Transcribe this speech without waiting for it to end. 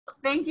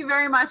Thank you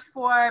very much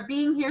for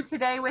being here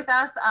today with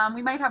us.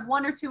 We might have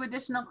one or two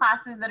additional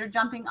classes that are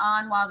jumping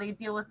on while they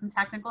deal with some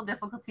technical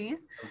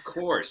difficulties. Of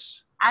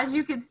course. As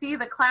you can see,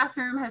 the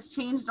classroom has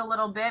changed a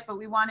little bit, but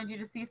we wanted you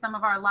to see some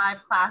of our live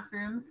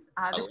classrooms.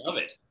 I love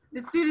it.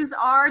 The students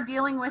are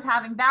dealing with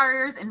having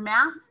barriers and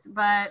masks,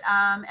 but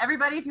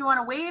everybody, if you want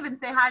to wave and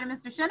say hi to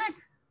Mr. Shinick.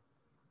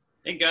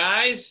 Hey,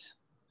 guys.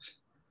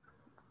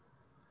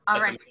 All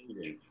That's right.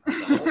 amazing.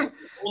 It's a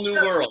whole new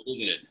world,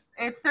 isn't it?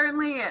 It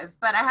certainly is,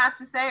 but I have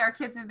to say our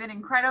kids have been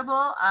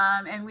incredible,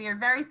 and we are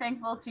very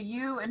thankful to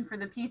you and for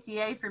the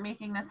PTA for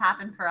making this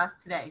happen for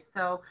us today.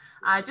 So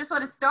I just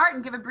want to start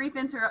and give a brief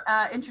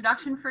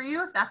introduction for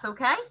you, if that's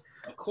okay.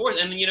 Of course.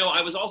 And, you know,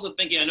 I was also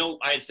thinking, I know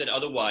I had said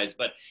otherwise,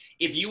 but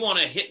if you want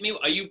to hit me,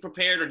 are you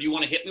prepared, or do you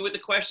want to hit me with the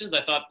questions?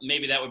 I thought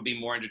maybe that would be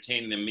more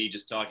entertaining than me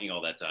just talking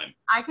all that time.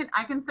 I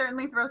can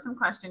certainly throw some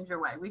questions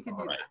your way. We could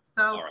do that.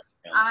 So,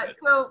 right.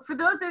 So for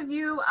those of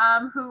you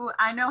who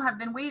I know have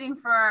been waiting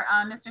for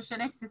Mr.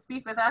 Shinick to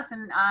speak with us,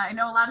 and I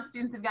know a lot of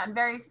students have gotten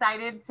very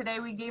excited. Today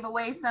we gave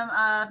away some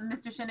of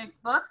Mr. Shinick's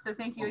books, so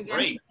thank you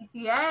again to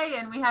PTA,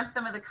 and we have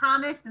some of the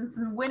comics and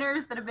some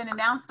winners that have been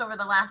announced over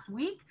the last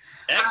week.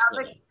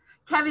 Excellent.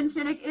 Kevin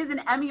Shinick is an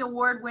Emmy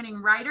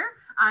Award-winning writer.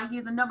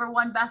 He's a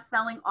 #1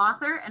 best-selling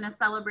author and a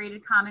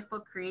celebrated comic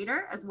book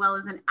creator, as well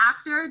as an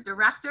actor,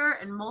 director,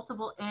 and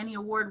multiple Annie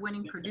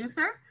Award-winning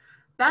producer.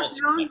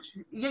 Best known,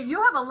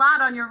 you have a lot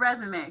on your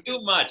resume.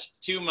 Too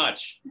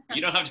much.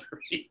 You don't have to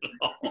read it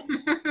all.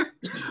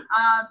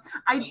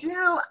 I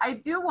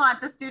do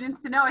want the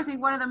students to know, I think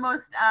one of the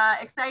most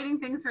exciting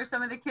things for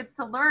some of the kids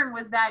to learn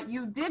was that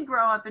you did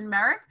grow up in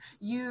Merrick.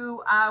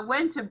 You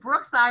went to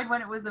Brookside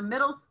when it was a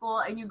middle school,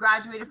 and you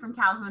graduated from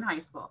Calhoun High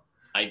School.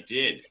 I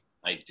did.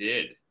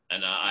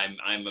 And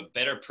I'm a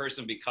better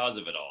person because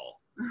of it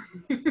all.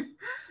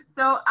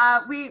 So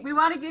we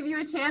want to give you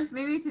a chance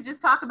maybe to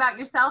just talk about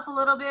yourself a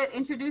little bit,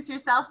 introduce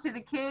yourself to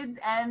the kids,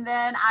 and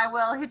then I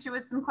will hit you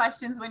with some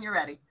questions when you're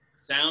ready.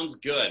 Sounds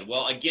good.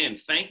 Well, again,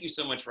 thank you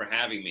so much for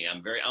having me.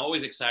 I'm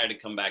always excited to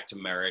come back to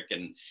Merrick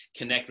and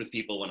connect with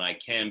people when I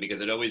can,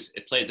 because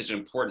it plays such an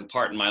important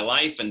part in my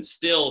life and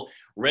still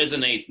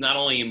resonates not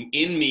only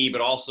in me,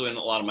 but also in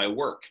a lot of my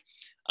work.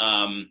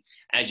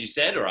 As you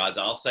said, or as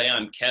I'll say,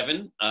 I'm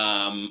Kevin.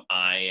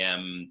 I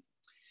am,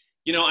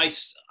 you know,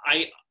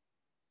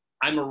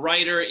 I'm a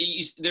writer.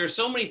 There are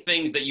so many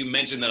things that you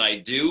mentioned that I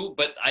do,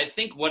 but I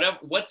think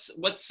what's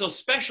so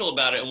special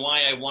about it and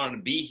why I wanted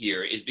to be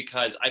here is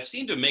because I've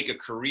seemed to make a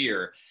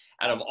career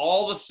out of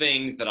all the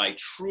things that I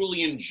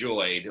truly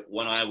enjoyed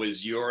when I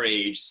was your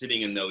age,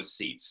 sitting in those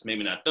seats.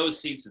 Maybe not those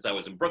seats since I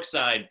was in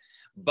Brookside,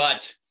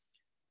 but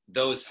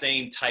those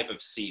same type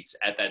of seats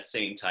at that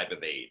same type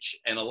of age.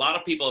 And a lot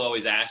of people have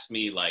always asked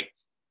me, like,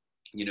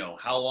 you know,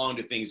 how long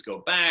do things go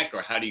back,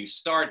 or how do you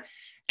start?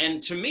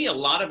 And to me, a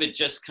lot of it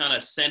just kind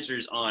of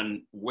centers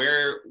on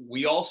where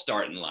we all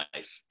start in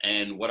life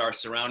and what our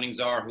surroundings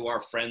are, who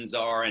our friends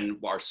are, and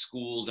our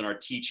schools and our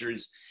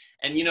teachers.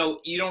 And, you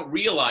know, you don't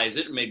realize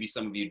it, maybe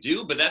some of you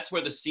do, but that's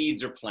where the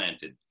seeds are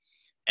planted.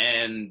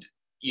 And,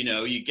 you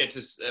know, you get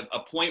to a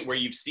point where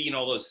you've seen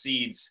all those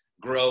seeds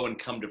grow and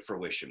come to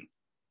fruition.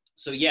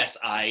 So yes,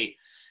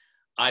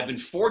 I've been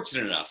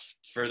fortunate enough,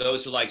 for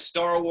those who like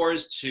Star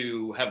Wars,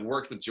 to have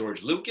worked with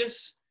George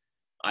Lucas.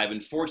 I've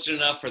been fortunate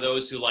enough for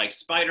those who like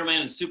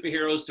Spider-Man and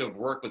superheroes to have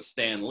worked with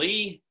Stan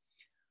Lee.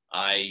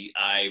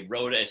 I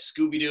wrote a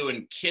Scooby-Doo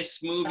and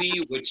Kiss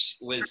movie, which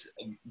was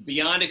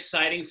beyond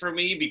exciting for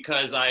me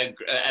because at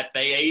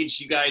the age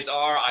you guys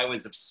are, I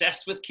was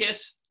obsessed with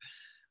Kiss.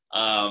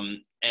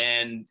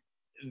 And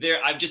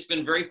I've just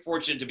been very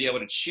fortunate to be able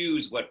to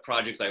choose what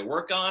projects I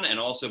work on and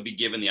also be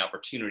given the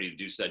opportunity to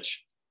do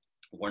such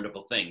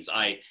wonderful things.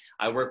 I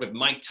work with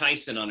Mike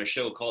Tyson on a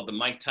show called The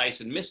Mike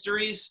Tyson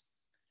Mysteries.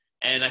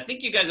 And I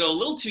think you guys are a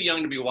little too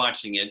young to be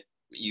watching it.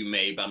 You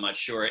may, but I'm not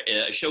sure.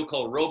 A show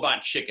called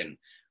Robot Chicken,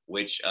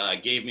 which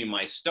gave me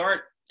my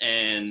start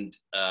and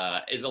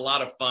is a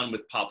lot of fun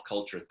with pop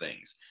culture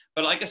things.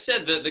 But like I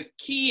said, the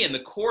key and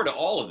the core to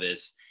all of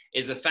this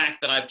is the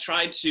fact that I've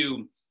tried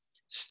to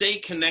stay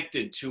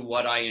connected to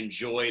what I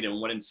enjoyed and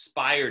what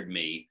inspired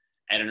me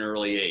at an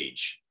early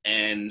age.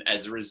 And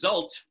as a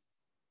result,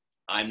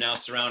 I'm now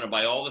surrounded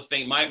by all the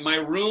things. My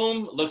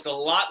room looks a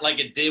lot like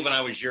it did when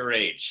I was your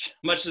age,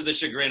 much to the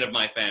chagrin of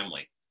my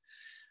family.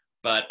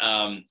 But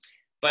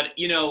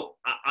you know,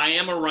 I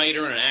am a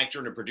writer and an actor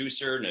and a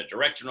producer and a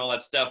director and all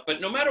that stuff.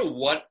 But no matter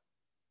what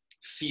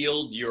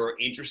field you're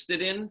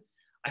interested in,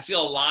 I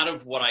feel a lot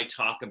of what I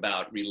talk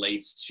about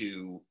relates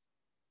to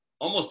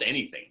almost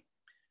anything.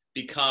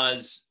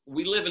 Because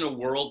we live in a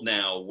world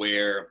now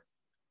where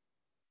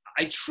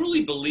I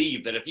truly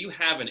believe that if you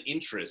have an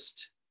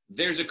interest,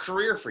 there's a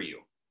career for you.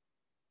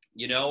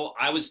 You know,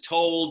 I was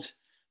told,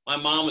 my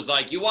mom was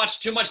like, you watch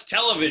too much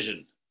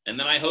television. And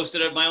then I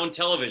hosted my own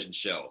television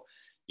show.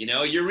 You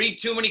know, you read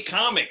too many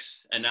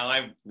comics. And now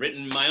I've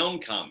written my own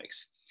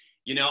comics.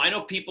 You know, I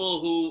know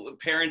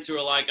parents who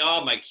are like,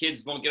 oh, my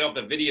kids won't get off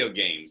the video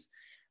games.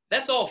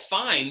 That's all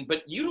fine,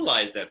 but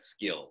utilize that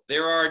skill.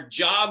 There are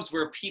jobs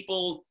where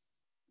people,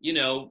 you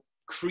know,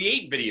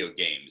 create video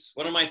games.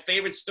 One of my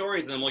favorite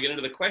stories, and then we'll get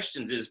into the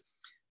questions, is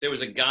there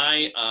was a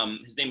guy,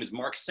 his name is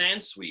Mark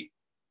Sansweet.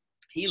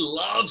 He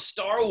loves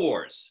Star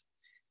Wars.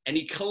 And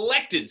he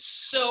collected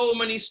so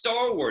many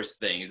Star Wars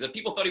things that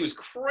people thought he was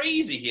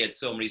crazy. He had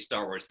so many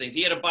Star Wars things.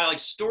 He had to buy like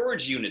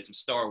storage units of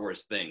Star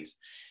Wars things.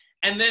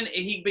 And then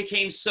he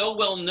became so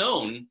well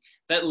known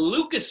that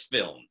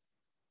Lucasfilm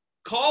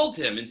called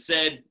him and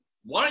said,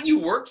 why don't you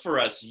work for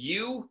us?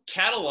 You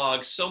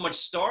catalog so much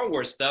Star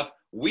Wars stuff.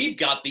 We've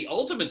got the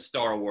ultimate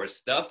Star Wars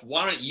stuff.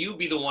 Why don't you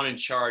be the one in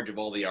charge of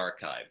all the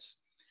archives?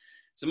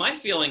 So my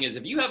feeling is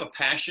if you have a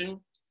passion,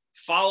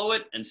 follow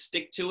it and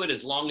stick to it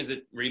as long as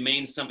it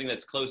remains something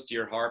that's close to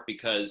your heart,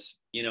 because,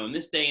 you know, in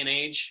this day and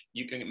age,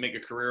 you can make a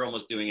career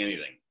almost doing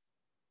anything.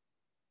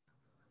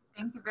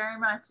 Thank you very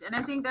much. And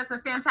I think that's a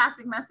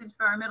fantastic message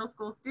for our middle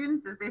school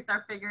students as they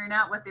start figuring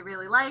out what they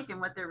really like and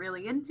what they're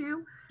really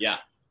into. Yeah.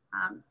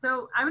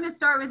 So I'm going to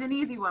start with an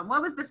easy one.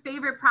 What was the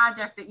favorite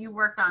project that you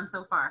worked on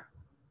so far?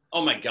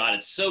 Oh my God,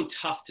 it's so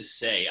tough to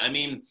say. I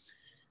mean,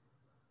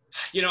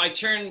 you know, I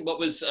turned what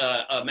was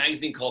a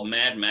magazine called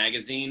Mad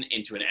Magazine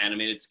into an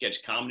animated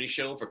sketch comedy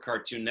show for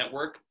Cartoon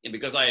Network. And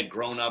because I had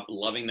grown up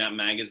loving that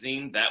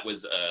magazine, that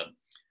was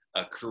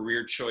a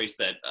career choice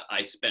that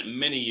I spent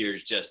many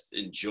years just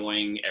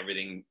enjoying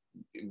everything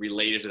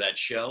related to that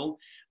show.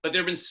 But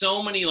there have been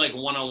so many like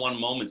one-on-one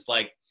moments,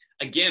 like,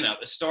 again,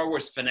 a Star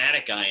Wars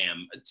fanatic I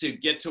am. To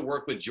get to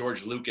work with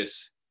George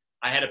Lucas,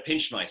 I had to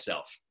pinch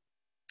myself.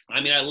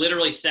 I mean, I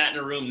literally sat in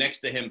a room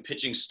next to him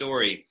pitching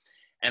story,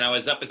 and I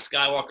was up at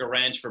Skywalker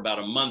Ranch for about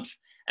a month.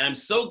 And I'm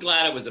so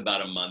glad it was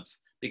about a month,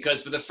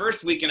 because for the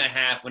first week and a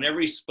half, whenever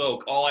he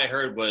spoke, all I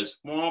heard was,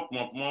 mwah,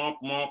 mwah, mwah,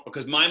 mwah,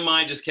 because my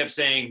mind just kept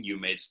saying, you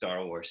made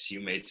Star Wars,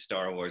 you made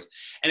Star Wars.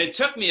 And it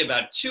took me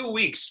about 2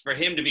 weeks for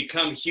him to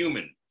become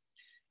human.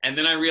 And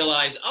then I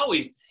realized, oh,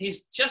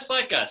 he's just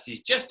like us.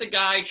 He's just a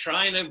guy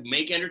trying to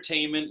make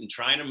entertainment and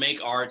trying to make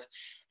art.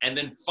 And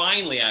then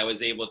finally, I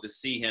was able to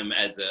see him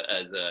as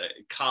a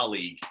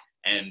colleague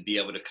and be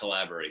able to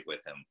collaborate with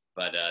him.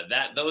 But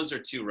those are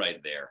two right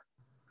there.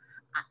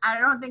 I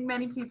don't think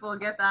many people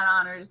get that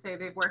honor to say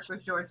they've worked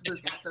with George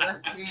Lucas, so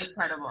that's pretty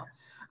incredible.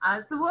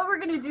 So what we're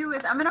going to do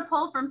is I'm going to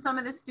pull from some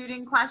of the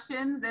student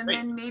questions, and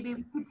then maybe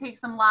we can take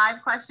some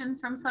live questions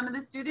from some of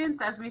the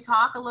students as we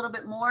talk a little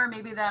bit more.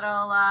 Maybe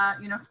that'll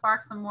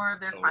spark some more of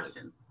their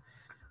questions.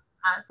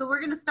 So we're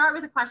going to start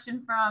with a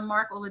question from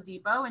Mark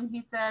Oladipo, and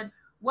he said,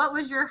 what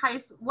was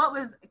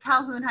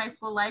Calhoun High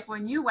School like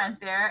when you went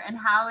there, and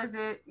how is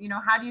it,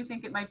 how do you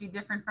think it might be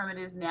different from it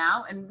is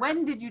now? And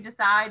when did you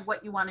decide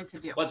what you wanted to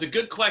do? Well, it's a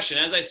good question.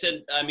 As I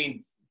said, I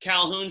mean,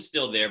 Calhoun's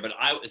still there, but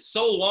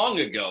so long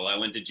ago, I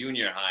went to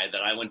junior high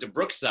that I went to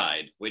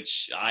Brookside,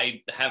 which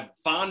I have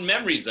fond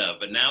memories of.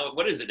 But now,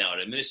 what is it now? An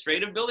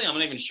administrative building? I'm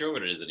not even sure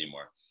what it is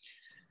anymore.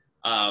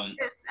 And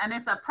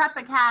it's a prep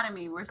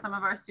academy where some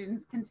of our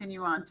students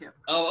continue on to.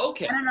 Oh,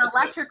 okay. And an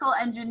electrical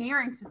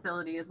engineering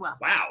facility as well.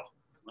 Wow.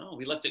 Well,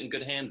 we left it in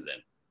good hands then.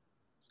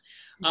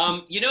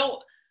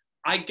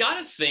 I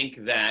gotta think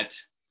that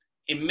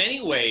in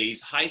many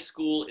ways, high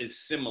school is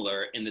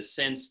similar in the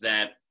sense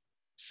that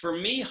for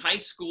me, high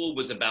school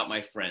was about my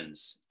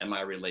friends and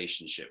my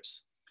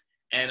relationships.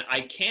 And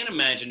I can't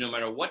imagine, no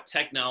matter what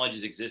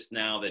technologies exist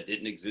now that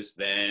didn't exist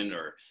then,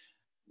 or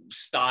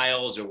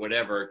styles or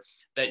whatever,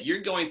 that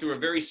you're going through a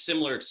very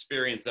similar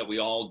experience that we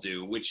all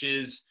do, which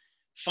is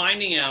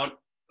finding out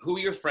who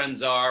your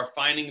friends are,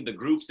 finding the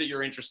groups that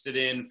you're interested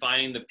in,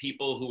 finding the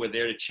people who are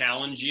there to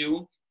challenge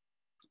you.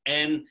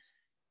 And,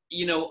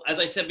 as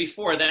I said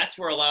before, that's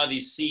where a lot of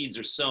these seeds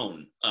are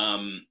sown.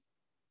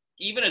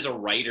 Even as a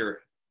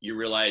writer, you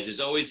realize there's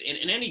always,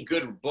 in any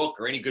good book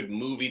or any good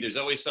movie, there's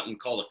always something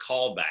called a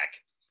callback.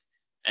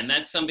 And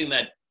that's something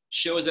that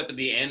shows up at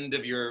the end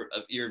of your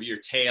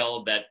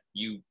tale that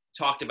you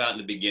talked about in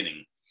the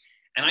beginning.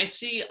 And I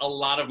see a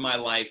lot of my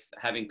life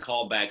having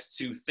callbacks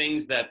to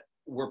things that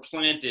were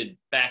planted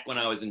back when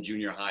I was in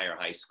junior high or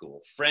high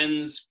school.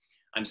 Friends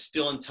I'm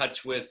still in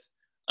touch with.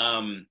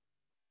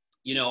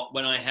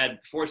 When I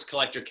had Force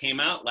Collector came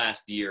out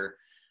last year,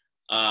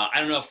 I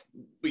don't know if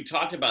we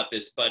talked about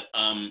this, but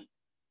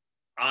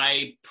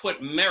I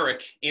put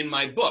Merrick in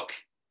my book,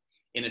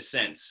 in a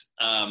sense.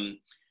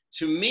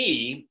 To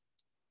me,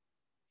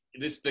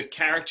 the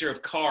character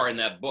of Carr in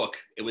that book,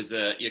 it was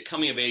a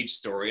coming of age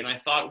story. And I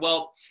thought,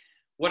 well,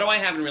 what do I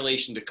have in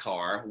relation to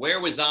Carr? Where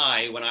was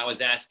I when I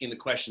was asking the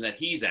question that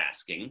he's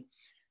asking?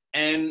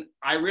 And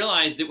I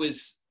realized it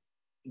was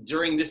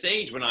during this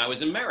age when I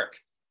was in Merrick.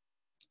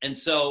 And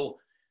so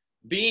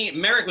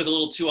Merrick was a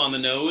little too on the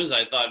nose.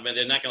 I thought, man,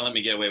 they're not going to let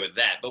me get away with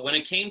that. But when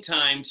it came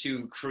time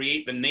to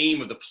create the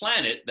name of the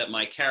planet that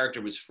my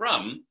character was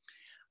from,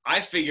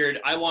 I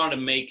figured I wanted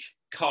to make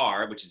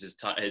Carr, which is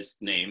his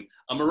name,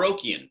 a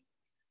Moroccan.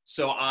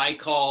 So I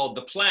called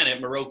the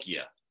planet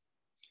Morocchia.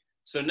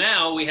 So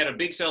now we had a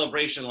big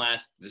celebration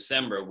last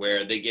December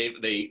where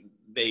they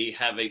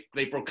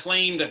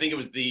proclaimed, I think it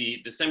was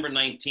the December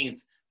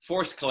 19th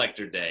Force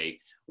Collector Day,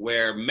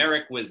 where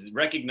Merrick was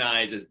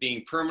recognized as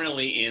being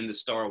permanently in the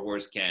Star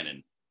Wars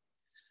canon.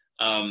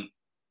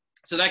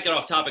 so that got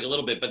off topic a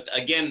little bit, but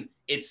again,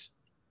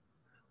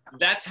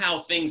 that's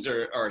how things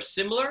are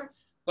similar,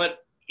 but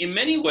in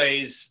many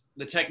ways,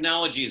 the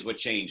technology is what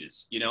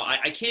changes. You know, I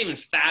can't even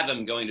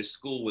fathom going to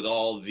school with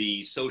all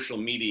the social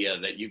media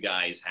that you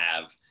guys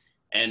have.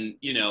 And,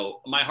 you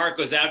know, my heart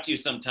goes out to you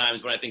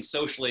sometimes when I think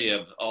socially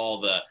of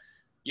all the,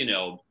 you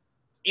know,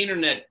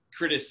 internet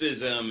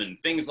criticism and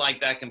things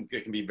like that can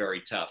be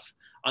very tough.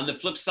 On the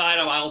flip side,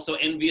 I'm also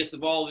envious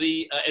of all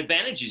the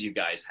advantages you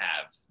guys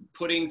have.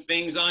 Putting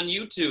things on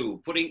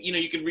YouTube, you know,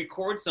 you could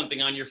record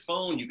something on your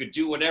phone, you could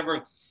do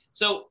whatever.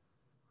 So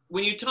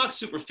when you talk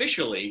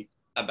superficially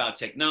about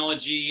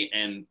technology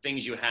and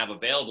things you have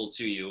available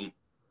to you,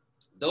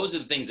 those are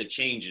the things that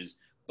changes.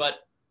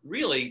 But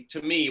really,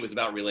 to me, it was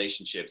about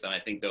relationships. And I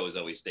think those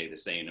always stay the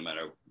same no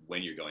matter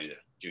when you're going to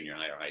junior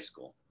high or high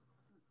school.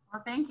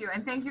 Well, thank you.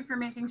 And thank you for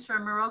making sure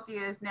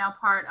Marokia is now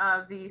part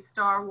of the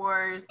Star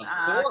Wars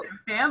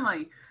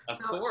family.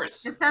 Of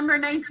course. December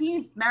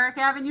 19th, Merrick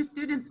Avenue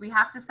students, we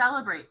have to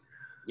celebrate.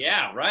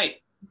 Yeah, right.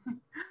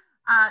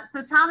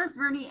 So Thomas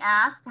Rooney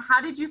asked,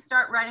 how did you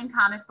start writing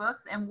comic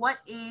books and what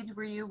age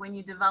were you when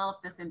you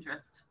developed this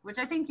interest? Which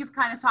I think you've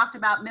kind of talked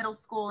about middle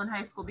school and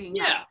high school being.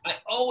 Yeah, I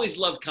always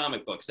loved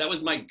comic books. That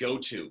was my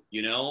go-to,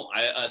 you know.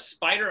 I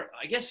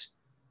guess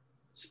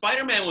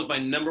Spider-Man was my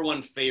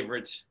 #1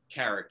 favorite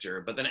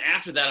character, but then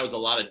after that, it was a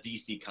lot of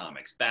DC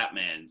comics,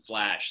 Batman,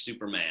 Flash,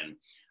 Superman.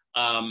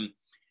 And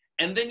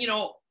then, you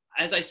know,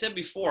 as I said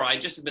before, I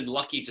just have been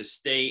lucky to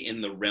stay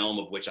in the realm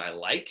of which I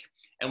like.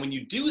 And when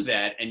you do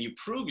that and you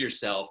prove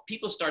yourself,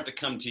 people start to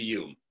come to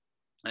you.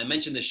 I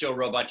mentioned the show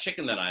Robot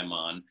Chicken that I'm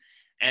on,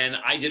 and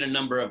I did a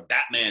number of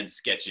Batman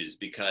sketches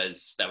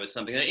because that was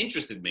something that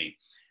interested me.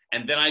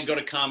 And then I'd go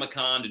to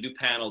Comic-Con to do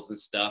panels and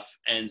stuff,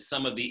 and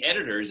some of the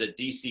editors at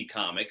DC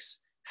Comics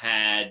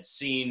had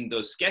seen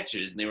those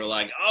sketches, and they were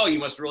like, oh, you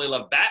must really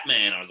love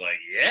Batman. I was like,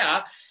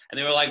 yeah. And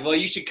they were like, well,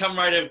 you should come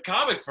write a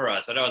comic for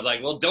us. And I was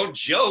like, well, don't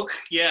joke.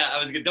 Yeah,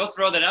 don't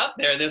throw that out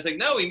there. And they was like,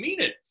 no, we mean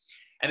it.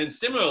 And then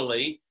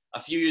similarly, a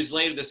few years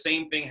later, the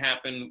same thing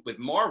happened with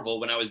Marvel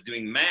when I was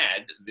doing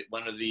Mad.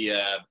 One of the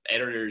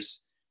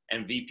editors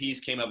and VPs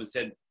came up and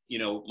said, you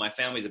know, my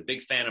family's a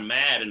big fan of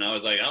Mad. And I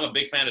was like, I'm a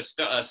big fan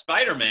of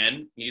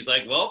Spider-Man. He's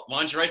like, well, why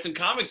don't you write some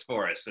comics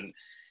for us? And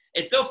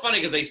it's so funny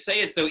because they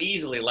say it so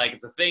easily, like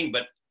it's a thing,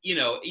 but you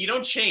know, you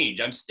don't change.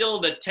 I'm still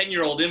the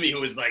 10-year-old in me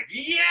who was like,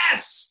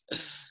 yes!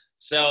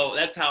 So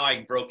that's how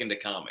I broke into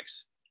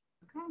comics.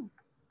 Okay.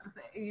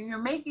 So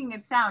you're making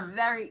it sound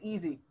very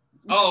easy.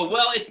 Oh,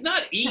 well, it's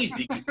not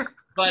easy,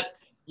 but,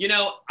 you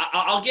know,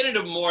 I'll get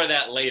into more of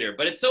that later.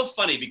 But it's so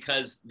funny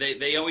because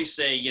they always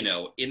say, you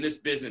know, in this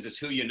business, it's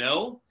who you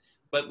know.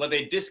 But what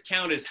they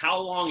discount is how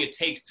long it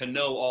takes to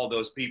know all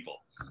those people.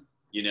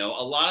 You know,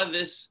 a lot of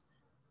this,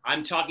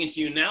 I'm talking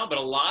to you now, but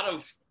a lot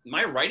of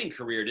my writing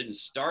career didn't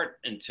start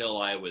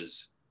until I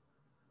was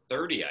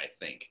 30, I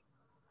think.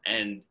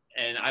 And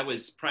I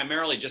was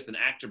primarily just an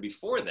actor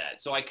before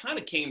that. So I kind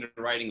of came to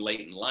writing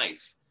late in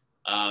life.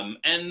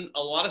 And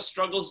a lot of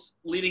struggles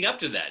leading up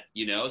to that,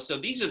 you know. So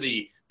these are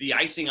the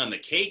icing on the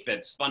cake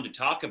that's fun to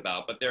talk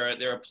about, but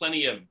there are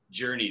plenty of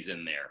journeys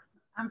in there.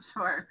 I'm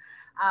sure.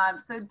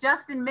 So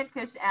Justin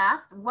Mitkish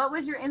asked, what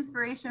was your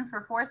inspiration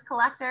for Force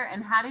Collector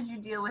and how did you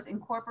deal with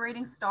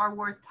incorporating Star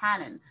Wars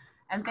canon?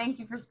 And thank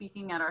you for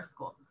speaking at our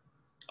school.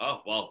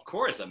 Oh, well, of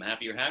course. I'm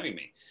happy you're having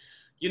me.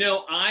 You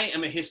know, I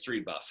am a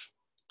history buff.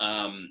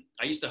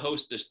 I used to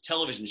host this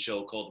television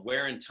show called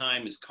Where in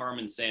Time is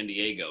Carmen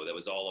Sandiego that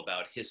was all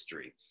about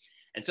history.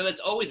 And so that's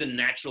always a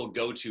natural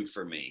go-to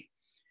for me.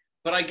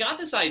 But I got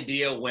this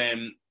idea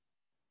when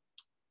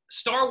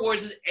Star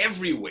Wars is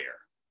everywhere.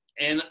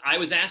 And I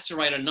was asked to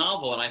write a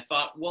novel and I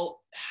thought,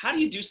 well, how do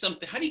you do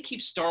something? How do you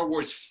keep Star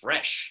Wars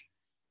fresh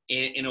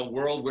in a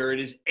world where it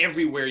is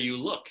everywhere you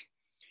look?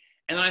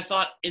 And I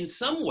thought, in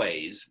some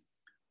ways,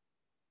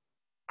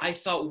 I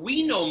thought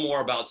we know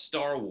more about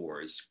Star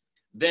Wars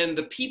than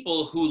the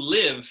people who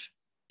live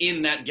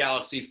in that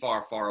galaxy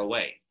far, far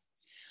away.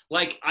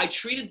 Like, I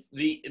treated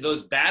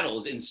those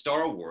battles in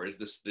Star Wars,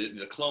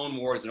 the Clone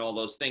Wars and all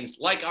those things,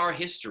 like our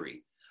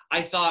history.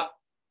 I thought,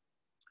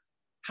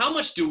 how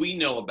much do we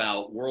know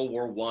about World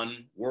War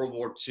I, World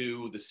War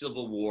II, the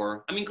Civil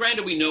War? I mean,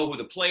 granted, we know who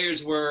the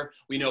players were,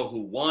 we know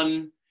who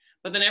won,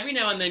 but then every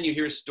now and then you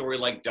hear a story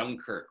like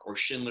Dunkirk or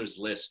Schindler's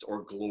List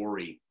or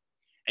Glory,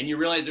 and you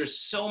realize there's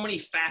so many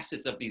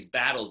facets of these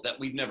battles that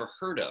we've never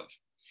heard of.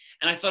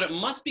 And I thought it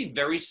must be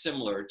very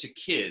similar to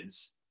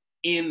kids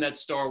in that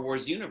Star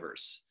Wars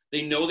universe.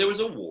 They know there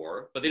was a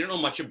war, but they don't know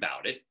much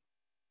about it.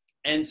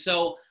 And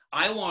so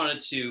I wanted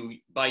to,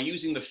 by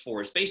using the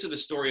Force, basically the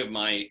story of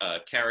my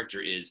character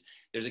is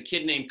there's a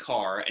kid named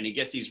Carr, and he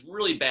gets these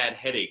really bad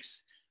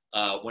headaches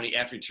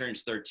after he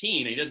turns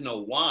 13, and he doesn't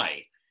know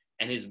why.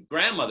 And his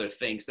grandmother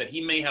thinks that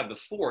he may have the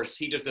Force,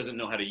 he just doesn't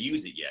know how to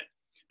use it yet.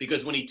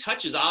 Because when he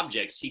touches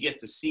objects, he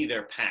gets to see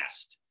their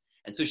past.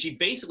 And so she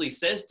basically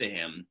says to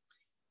him,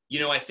 you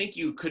know, I think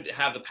you could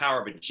have the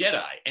power of a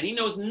Jedi. And he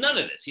knows none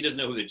of this. He doesn't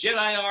know who the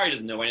Jedi are. He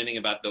doesn't know anything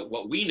about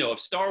what we know of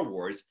Star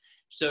Wars.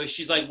 So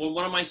she's like, well,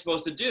 what am I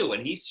supposed to do?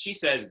 And she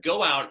says,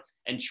 go out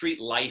and treat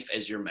life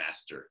as your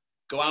master.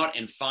 Go out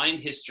and find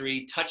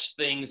history, touch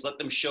things, let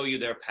them show you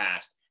their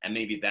past, and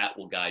maybe that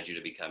will guide you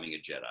to becoming a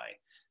Jedi.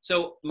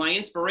 So my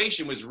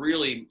inspiration was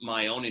really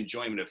my own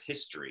enjoyment of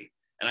history.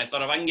 And I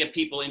thought if I can get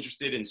people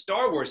interested in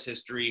Star Wars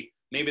history,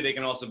 maybe they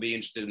can also be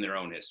interested in their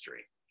own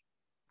history.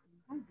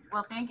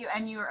 Well, thank you.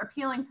 And you're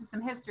appealing to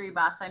some history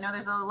buffs. I know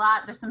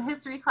there's some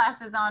history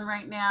classes on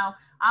right now.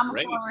 I'm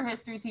a former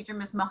history teacher.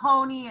 Miss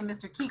Mahoney and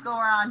Mr. Kiko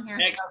are on here.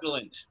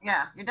 Excellent. So,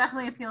 yeah, you're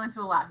definitely appealing to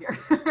a lot here.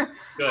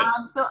 Good.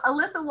 So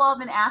Alyssa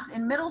Walden asked,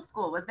 in middle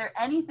school, was there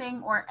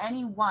anything or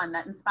anyone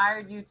that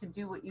inspired you to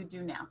do what you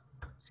do now?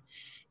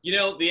 You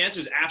know, the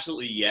answer is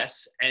absolutely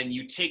yes. And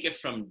you take it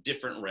from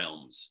different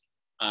realms.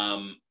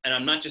 And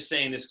I'm not just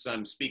saying this because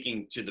I'm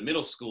speaking to the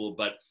middle school,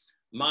 but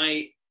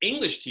my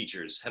English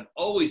teachers have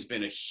always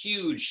been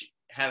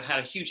have had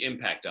a huge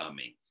impact on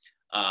me.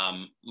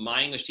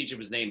 My English teacher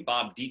was named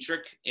Bob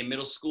Dietrich in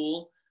middle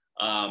school.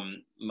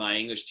 My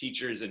English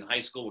teachers in high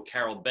school were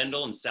Carol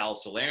Bendel and Sal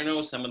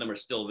Salerno. Some of them are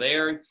still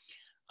there.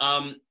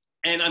 And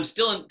I'm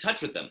still in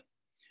touch with them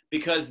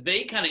because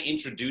they kind of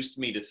introduced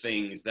me to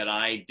things that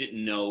I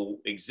didn't know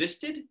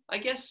existed, I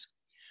guess.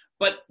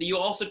 But you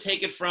also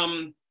take it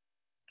from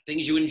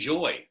things you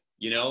enjoy.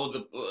 You know,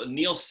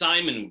 Neil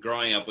Simon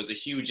growing up was a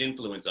huge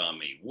influence on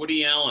me.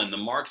 Woody Allen, the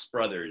Marx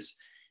Brothers.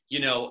 You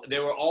know,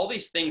 there were all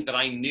these things that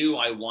I knew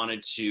I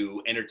wanted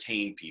to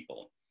entertain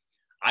people.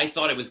 I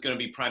thought it was going to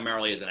be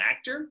primarily as an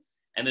actor.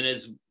 And then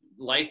as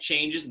life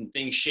changes and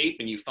things shape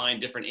and you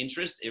find different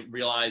interests, it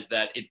realized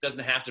that it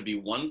doesn't have to be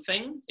one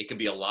thing. It could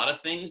be a lot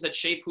of things that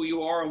shape who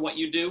you are and what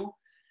you do.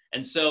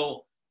 And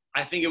so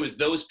I think it was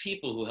those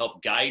people who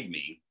helped guide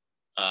me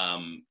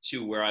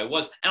to where I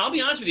was. And I'll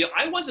be honest with you,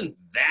 I wasn't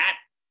that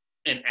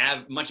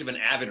much of an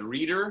avid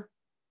reader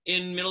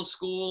in middle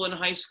school and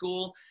high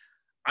school.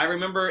 I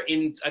remember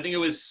I think it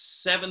was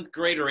 7th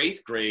grade or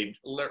 8th grade,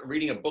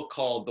 reading a book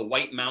called The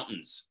White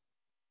Mountains,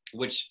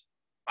 which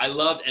I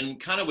loved and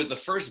kind of was the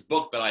first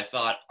book that I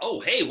thought, oh,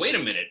 hey, wait a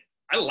minute.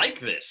 I like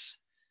this.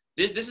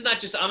 This is not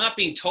just, I'm not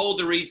being told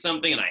to read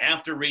something and I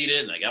have to read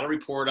it and I got to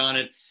report on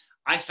it.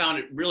 I found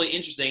it really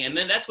interesting. And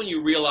then that's when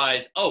you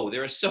realize, oh,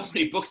 there are so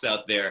many books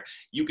out there.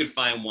 You could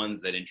find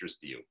ones that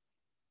interest you.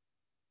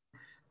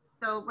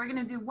 So we're going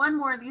to do one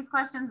more of these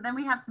questions. Then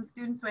we have some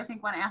students who I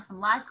think want to ask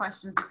some live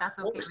questions, if that's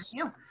okay with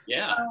you.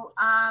 Yeah. So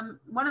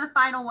one of the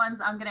final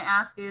ones I'm going to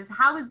ask is,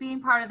 how has being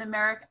part of the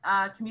Merrick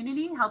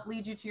community helped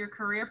lead you to your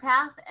career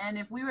path? And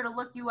if we were to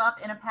look you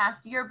up in a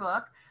past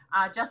yearbook,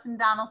 Justin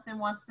Donaldson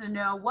wants to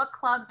know, what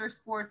clubs or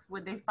sports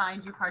would they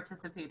find you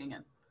participating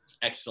in?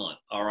 Excellent.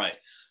 All right.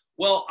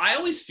 Well, I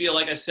always feel,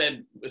 like I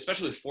said,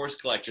 especially with Force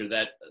Collector,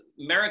 that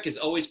Merrick has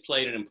always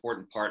played an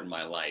important part in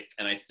my life.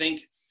 And I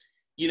think,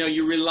 you know,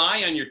 you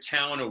rely on your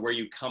town or where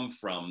you come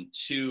from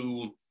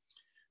to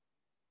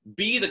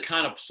be the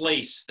kind of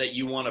place that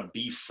you want to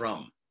be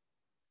from.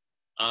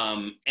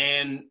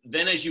 And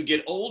then as you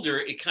get older,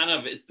 it kind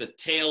of is the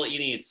tail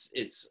eating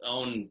its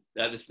own,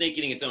 the snake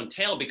eating its own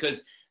tail,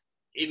 because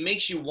it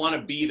makes you want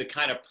to be the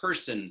kind of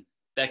person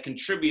that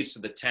contributes to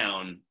the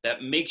town,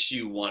 that makes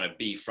you want to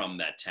be from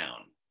that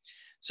town.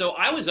 So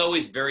I was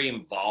always very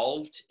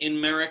involved in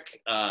Merrick.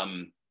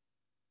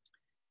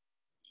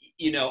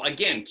 You know,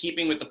 again,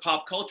 keeping with the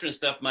pop culture and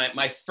stuff,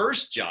 my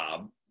first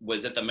job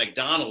was at the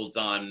McDonald's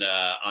on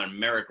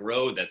Merrick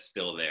Road that's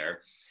still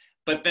there.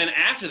 But then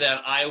after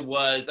that, I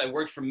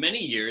worked for many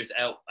years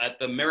out at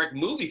the Merrick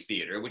Movie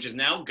Theater, which is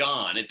now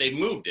gone. They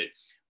moved it.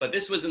 But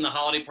this was in the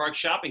Holiday Park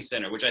Shopping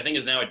Center, which I think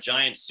is now a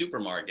giant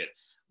supermarket.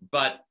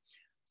 But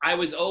I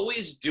was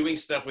always doing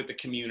stuff with the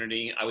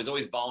community. I was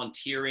always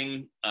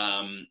volunteering.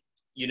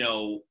 You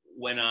know,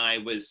 when I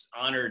was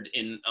honored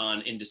in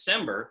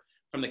December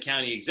from the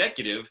county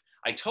executive,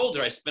 I told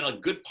her I spent a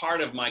good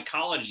part of my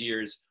college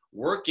years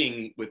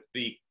working with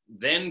the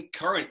then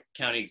current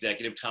county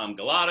executive, Tom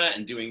Galata,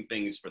 and doing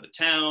things for the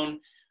town.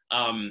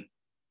 I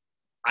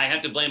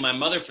have to blame my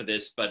mother for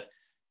this, but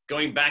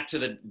going back to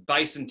the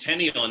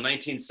bicentennial in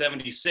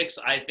 1976,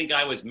 I think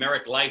I was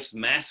Merrick Life's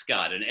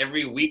mascot. And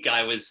every week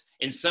I was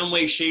in some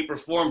way, shape, or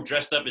form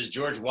dressed up as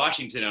George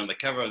Washington on the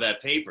cover of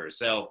that paper.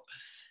 So,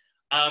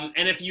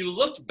 and if you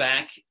looked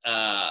back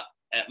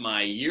at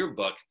my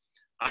yearbook,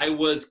 I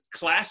was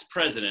class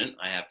president,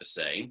 I have to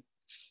say,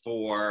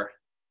 for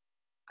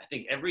I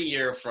think every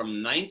year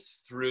from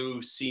 9th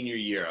through senior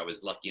year. I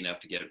was lucky enough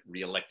to get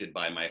reelected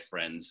by my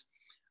friends.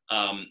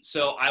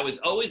 So I was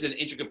always an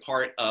intricate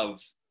part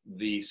of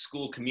the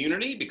school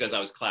community because I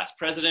was class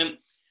president.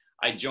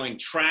 I joined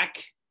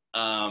track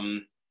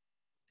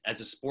as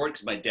a sport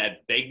because my dad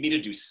begged me to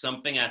do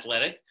something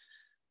athletic.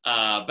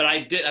 But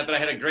I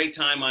had a great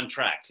time on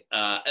track.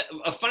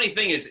 A funny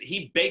thing is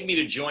he begged me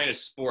to join a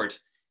sport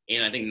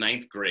in, I think,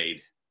 9th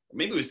grade.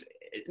 Maybe it was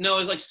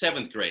like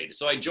 7th grade.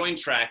 So I joined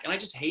track and I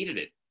just hated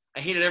it. I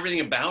hated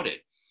everything about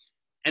it.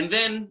 And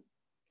then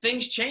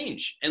things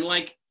change. And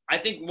like, I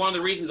think one of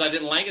the reasons I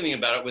didn't like anything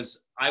about it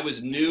was I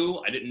was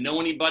new. I didn't know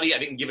anybody. I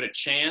didn't give it a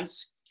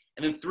chance.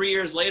 And then 3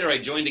 years later, I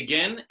joined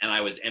again and I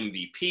was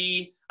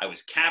MVP. I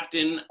was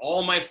captain.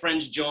 All my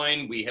friends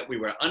joined. We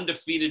were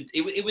undefeated.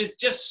 It was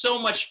just so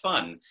much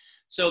fun.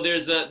 So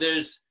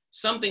there's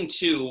something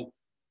to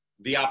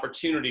the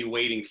opportunity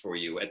waiting for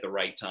you at the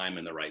right time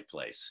in the right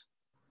place.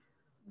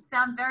 You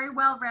sound very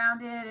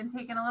well-rounded and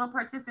taking a little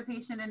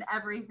participation in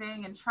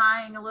everything and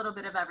trying a little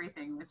bit of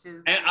everything, which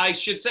is... And I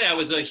should say I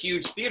was a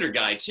huge theater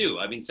guy too.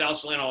 I mean, South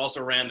Solano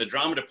also ran the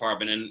drama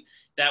department, and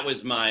that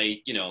was my,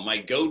 my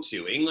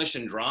go-to, English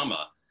and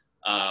drama.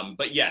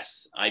 But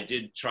yes, I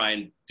did try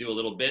and do a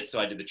little bit. So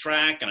I did the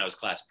track, and I was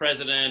class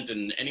president,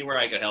 and anywhere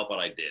I could help out,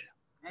 I did.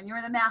 And you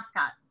were the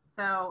mascot.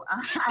 So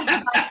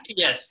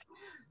yes.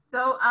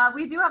 So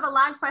we do have a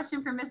live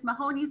question from Miss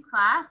Mahoney's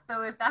class.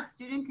 So if that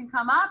student can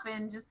come up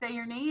and just say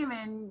your name,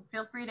 and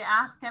feel free to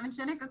ask Kevin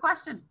Shinick a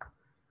question.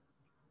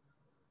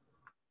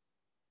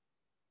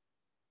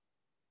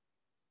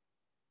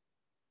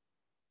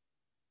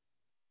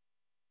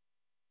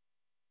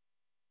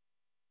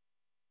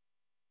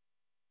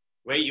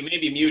 Wait, you may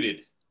be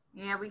muted.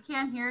 Yeah, we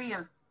can't hear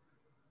you.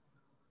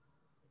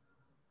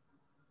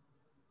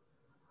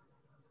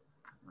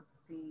 Let's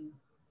see.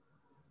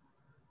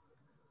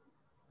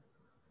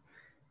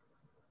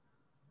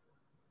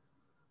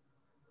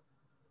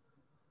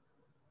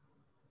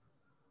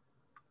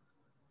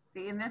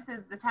 See, and this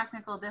is the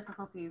technical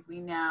difficulties we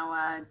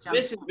now jump.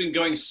 This has been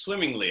going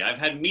swimmingly. I've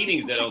had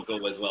meetings that don't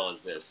go as well as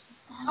this.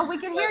 Oh, we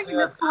can hear you,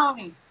 Miss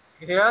Mahoney.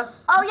 You hear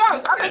us? Oh, yay.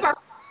 Okay, go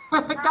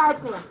ahead,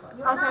 Sam.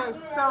 Okay,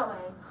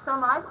 so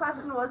my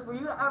question was, were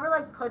you ever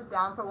like put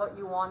down for what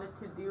you wanted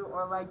to do,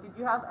 or like did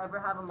you ever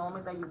have a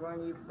moment that you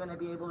weren't even going to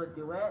be able to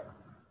do it?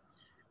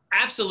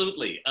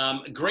 Absolutely.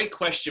 Great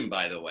question,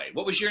 by the way.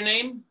 What was your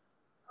name?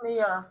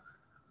 Yeah.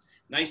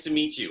 Nice to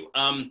meet you.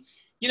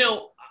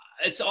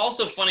 It's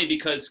also funny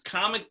because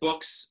comic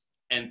books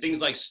and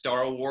things like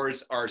Star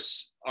Wars are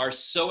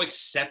so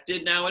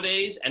accepted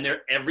nowadays, and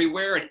they're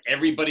everywhere and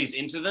everybody's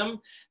into them.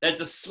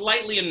 That's a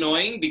slightly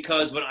annoying,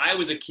 because when I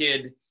was a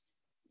kid,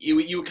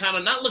 you kind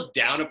of not looked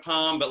down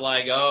upon, but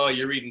like, oh,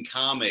 you're reading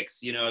comics,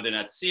 they're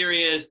not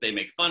serious. They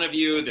make fun of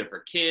you. They're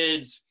for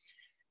kids.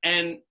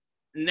 And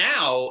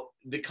now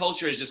the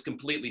culture has just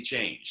completely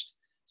changed.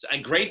 So,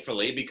 and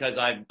gratefully, because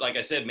I've, like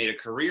I said, made a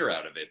career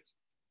out of it.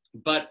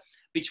 But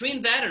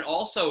between that and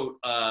also,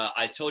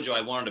 I told you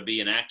I wanted to be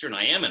an actor, and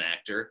I am an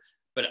actor,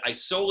 but I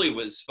solely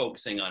was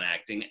focusing on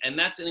acting, and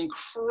that's an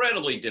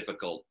incredibly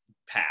difficult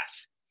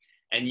path.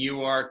 And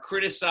you are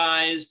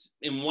criticized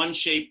in one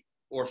shape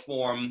or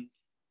form,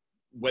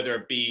 whether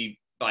it be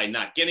by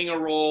not getting a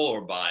role or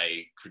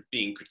by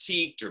being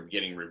critiqued or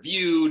getting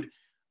reviewed.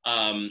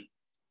 And,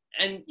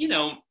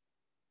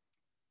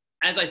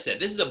 as I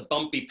said, this is a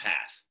bumpy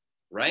path,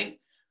 right?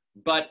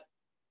 But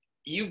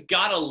you've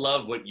got to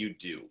love what you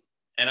do.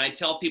 And I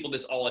tell people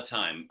this all the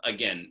time.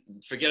 Again,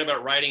 forget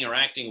about writing or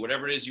acting,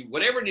 whatever it is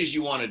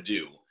you want to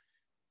do.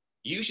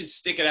 You should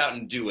stick it out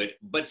and do it,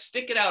 but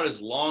stick it out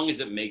as long as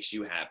it makes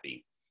you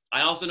happy.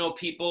 I also know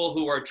people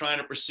who are trying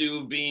to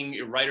pursue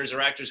being writers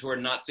or actors who are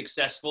not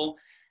successful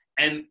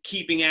and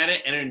keeping at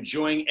it and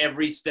enjoying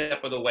every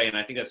step of the way. And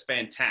I think that's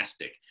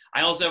fantastic.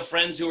 I also have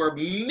friends who are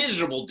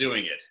miserable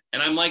doing it.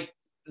 And I'm like,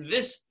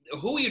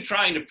 who are you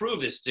trying to prove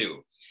this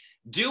to?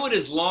 Do it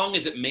as long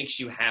as it makes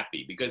you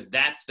happy, because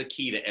that's the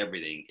key to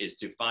everything, is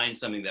to find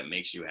something that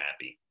makes you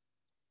happy.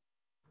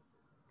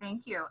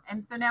 Thank you.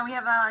 And so now we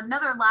have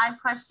another live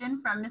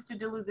question from Mr.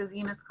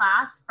 DeLugazima's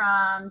class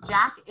from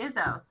Jack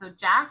Izzo. So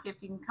Jack, if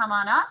you can come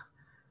on up.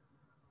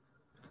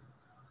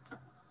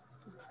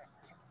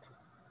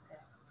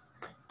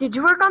 Did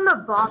you work on the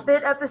Bop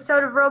It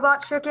episode of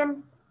Robot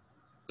Chicken?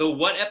 The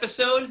what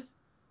episode?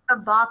 The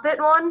Bop It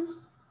one?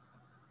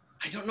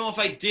 I don't know if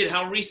I did.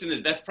 How recent is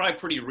it? That's probably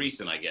pretty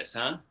recent, I guess,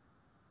 huh?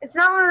 It's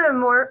not one of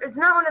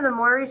the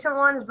more recent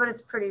ones, but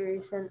it's pretty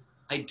recent.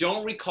 I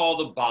don't recall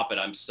the Bop It,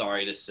 I'm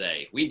sorry to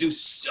say. We do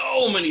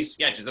so many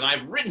sketches, and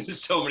I've written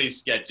so many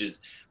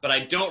sketches, but I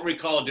don't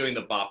recall doing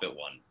the Bop It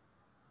one.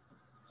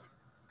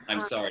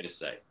 I'm sorry to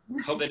say.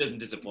 Hope that doesn't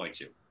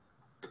disappoint you.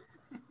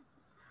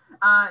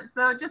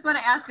 So just want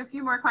to ask a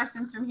few more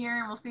questions from here,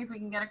 and we'll see if we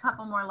can get a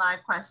couple more live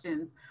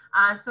questions.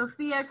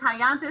 Sophia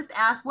Kayantis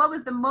asked, what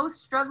was the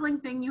most struggling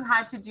thing you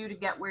had to do to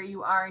get where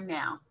you are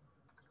now?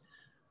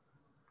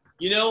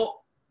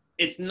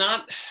 It's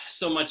not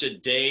so much a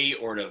day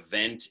or an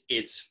event.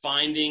 It's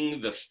finding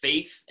the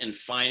faith and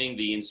finding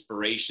the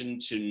inspiration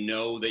to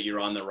know that you're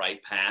on the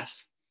right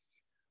path.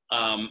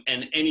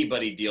 And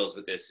anybody deals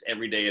with this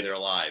every day of their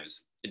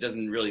lives. It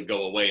doesn't really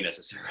go away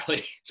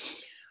necessarily.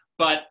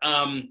 But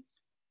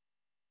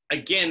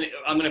again,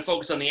 I'm going to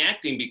focus on the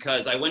acting,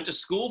 because I went to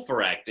school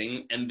for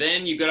acting, and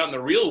then you get out in the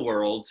real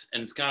world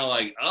and it's kind of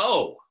like,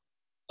 oh,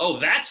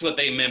 that's what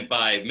they meant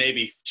by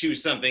maybe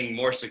choose something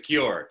more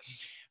secure.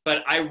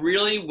 But I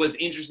really was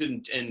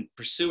interested in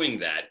pursuing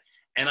that,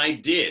 and I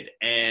did.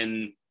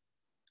 And,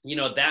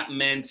 that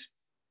meant,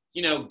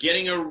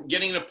 getting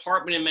an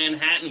apartment in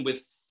Manhattan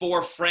with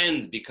 4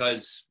 friends,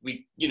 because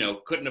we,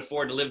 couldn't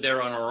afford to live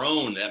there on our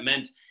own. That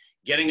meant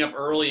getting up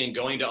early and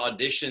going to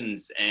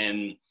auditions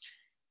and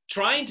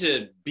trying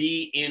to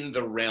be in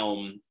the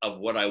realm of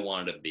what I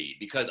want to be,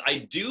 because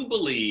I do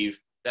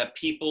believe that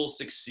people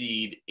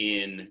succeed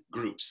in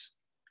groups.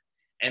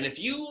 And if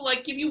you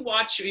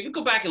watch, or even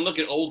go back and look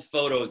at old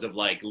photos of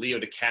like Leo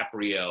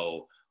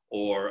DiCaprio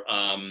or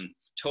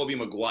Tobey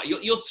Maguire,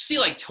 you'll see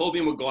like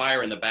Tobey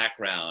Maguire in the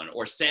background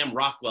or Sam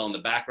Rockwell in the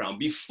background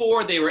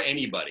before they were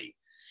anybody.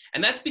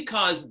 And that's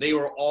because they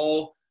were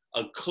all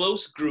a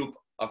close group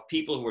of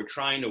people who are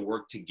trying to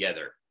work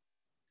together.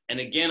 And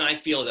again, I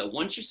feel that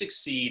once you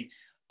succeed,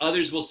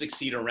 others will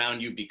succeed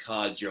around you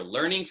because you're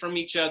learning from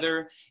each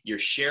other, you're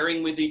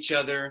sharing with each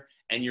other,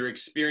 and you're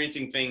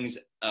experiencing things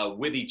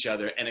with each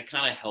other, and it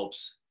kind of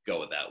helps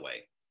go that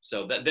way.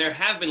 So that there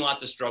have been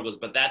lots of struggles,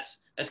 but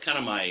that's kind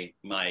of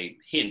my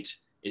hint,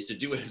 is to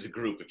do it as a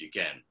group if you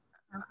can.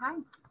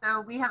 Okay,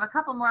 so we have a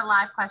couple more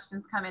live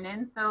questions coming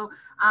in. So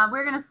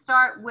we're going to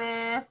start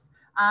with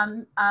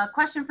a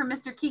question from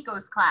Mr.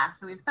 Kiko's class.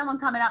 So we have someone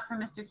coming up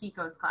from Mr.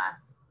 Kiko's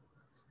class.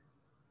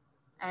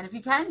 And if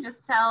you can,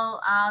 just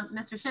tell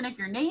Mr. Shinick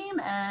your name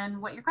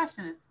and what your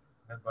question is.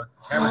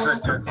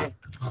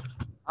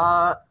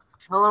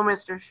 Hello,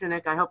 Mr.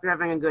 Shinick. I hope you're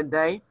having a good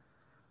day.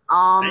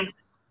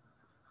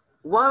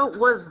 What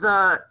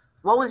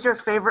was your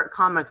favorite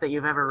comic that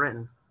you've ever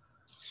written?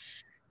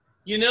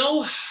 You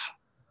know,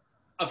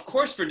 of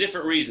course, for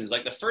different reasons.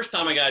 Like the first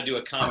time I got to do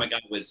a comic, I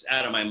was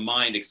out of my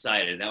mind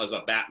excited. That was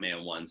about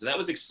Batman one. So that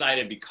was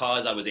excited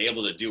because I was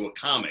able to do a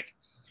comic.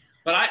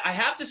 But I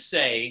have to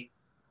say,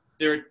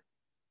 there are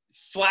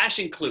Flash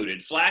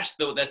included. Flash,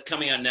 though, that's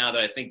coming out now that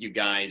I think you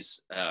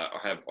guys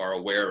are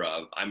aware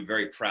of, I'm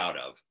very proud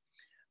of.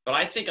 But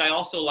I think I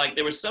also like,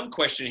 there was some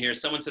question here.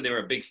 Someone said they were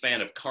a big fan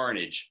of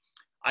Carnage.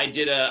 I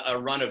did a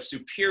run of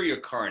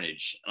Superior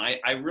Carnage. And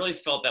I really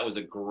felt that was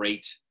a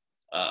great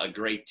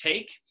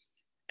take.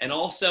 And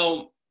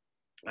also,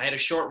 I had a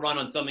short run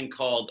on something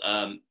called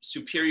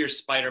Superior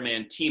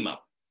Spider-Man Team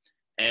Up.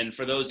 And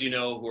for those you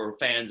know who are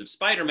fans of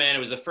Spider-Man, it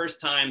was the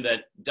first time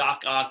that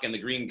Doc Ock and the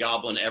Green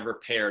Goblin ever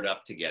paired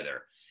up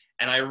together.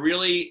 And I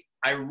really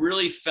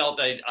felt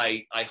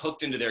I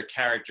hooked into their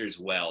characters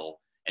well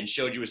and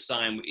showed you a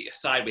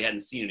side we hadn't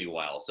seen in a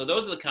while. So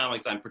those are the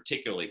comics I'm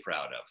particularly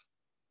proud of.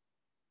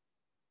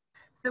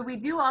 So we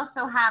do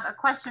also have a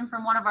question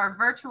from one of our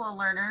virtual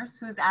learners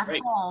who's at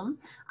home.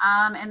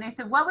 And they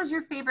said, what was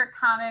your favorite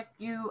comic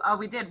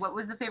what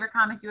was the favorite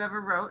comic you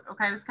ever wrote?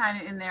 Okay, it was kind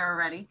of in there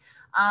already.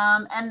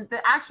 And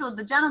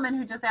the gentleman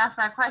who just asked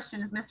that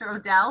question is Mr.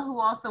 Odell, who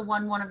also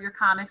won one of your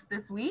comics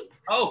this week.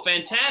 Oh,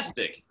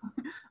 fantastic.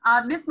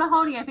 Miss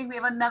Mahoney, I think we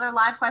have another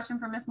live question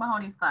from Miss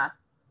Mahoney's class.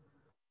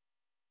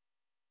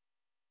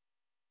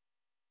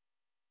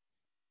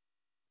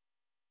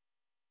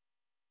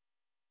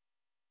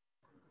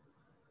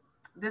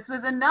 This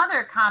was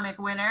another comic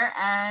winner,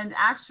 and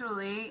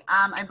actually,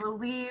 I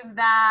believe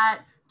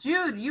that,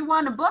 Jude, you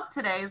won a book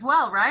today as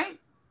well, right?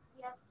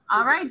 Yes.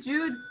 All right,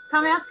 Jude,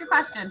 come ask your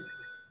question.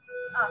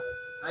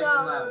 So,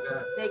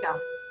 There you go.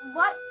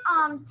 what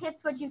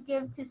tips would you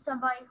give to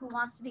somebody who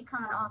wants to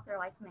become an author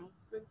like me?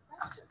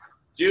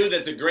 Jude,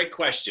 that's a great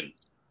question.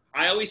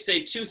 I always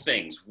say two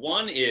things.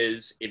 One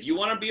is, if you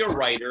want to be a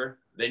writer,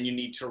 then you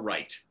need to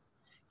write.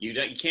 You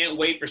can't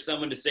wait for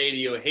someone to say to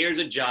you, here's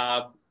a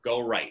job, go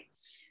write.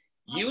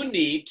 You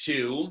need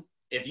to,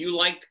 if you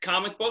liked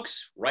comic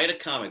books, write a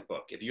comic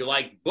book. If you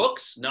like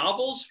books,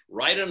 novels,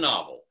 write a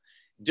novel.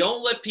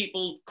 Don't let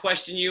people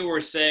question you or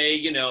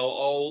say,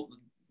 oh,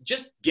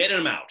 just get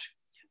them out.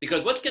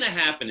 Because what's going to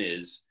happen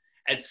is,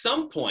 at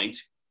some point,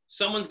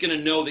 someone's going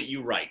to know that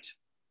you write.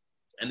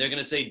 And they're going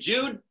to say,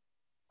 Jude,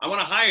 I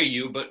want to hire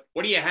you, but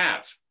what do you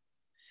have?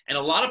 And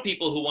a lot of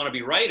people who want to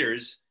be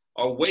writers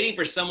are waiting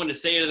for someone to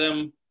say to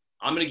them,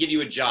 I'm going to give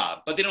you a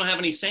job, but they don't have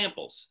any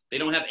samples. They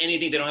don't have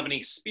anything. They don't have any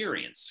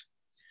experience.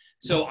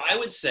 So I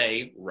would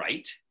say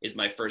write is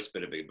my first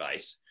bit of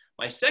advice.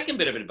 My second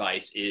bit of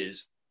advice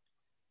is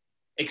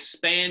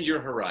expand your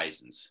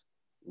horizons.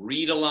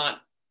 Read a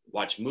lot,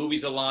 watch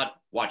movies a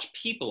lot, watch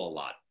people a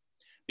lot.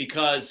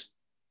 Because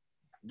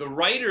the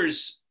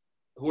writers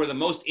who are the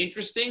most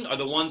interesting are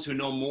the ones who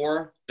know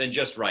more than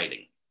just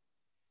writing.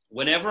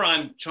 Whenever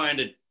I'm trying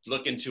to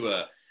look into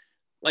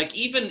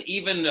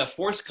even a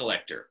Force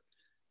Collector,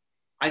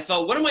 I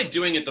thought, what am I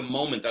doing at the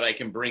moment that I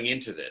can bring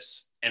into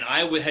this? And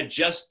I had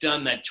just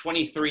done that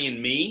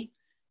 23andMe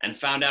and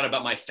found out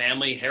about my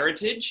family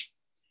heritage.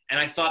 And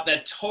I thought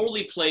that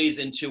totally plays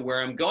into where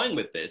I'm going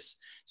with this.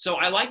 So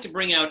I like to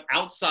bring out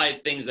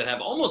outside things that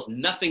have almost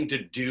nothing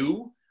to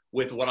do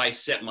with what I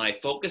set my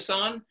focus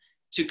on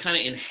to kind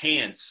of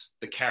enhance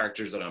the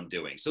characters that I'm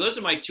doing. So those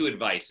are my two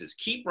advices.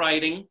 Keep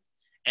writing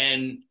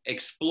and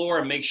explore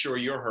and make sure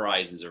your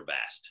horizons are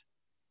vast.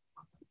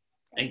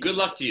 And good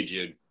luck to you,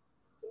 Jude.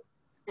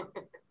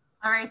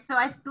 All right, so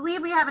I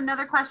believe we have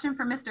another question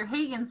from Mr.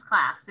 Hagan's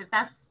class. If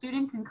that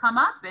student can come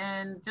up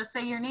and just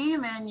say your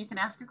name and you can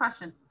ask your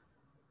question.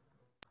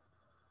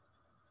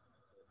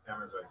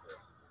 Camera's right there.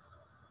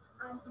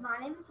 My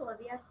name is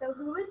Olivia. So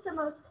who is the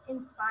most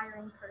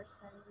inspiring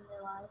person in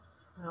your life?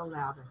 A little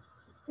louder.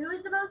 Who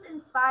is the most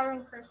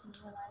inspiring person in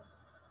your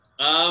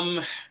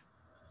life?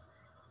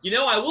 You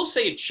know, I will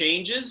say it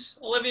changes,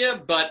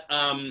 Olivia, but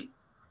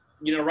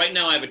you know, right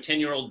now I have a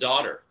 10-year-old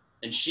daughter,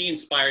 and she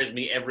inspires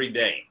me every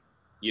day.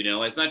 You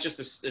know, it's not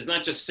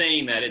just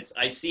saying that.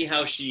 I see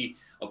how she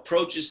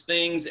approaches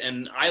things,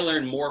 and I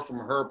learn more from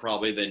her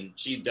probably than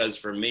she does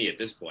from me at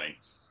this point.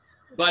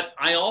 But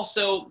I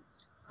also,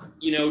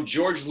 you know,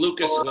 George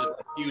Lucas was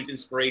a huge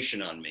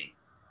inspiration on me,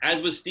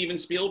 as was Steven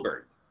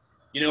Spielberg.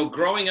 You know,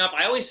 growing up,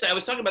 I was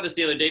talking about this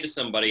the other day to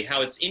somebody,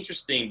 how it's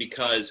interesting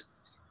because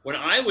when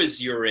I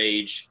was your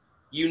age,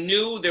 you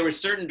knew there were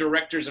certain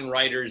directors and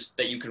writers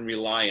that you can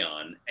rely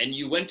on, and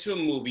you went to a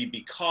movie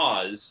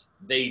because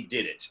they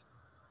did it.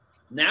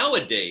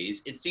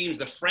 Nowadays, it seems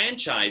the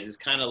franchises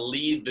kind of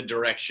lead the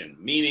direction,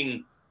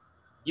 meaning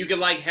you could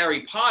like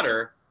Harry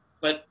Potter,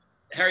 but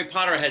Harry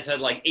Potter has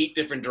had like 8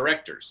 different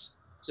directors.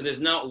 So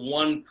there's not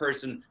one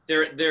person.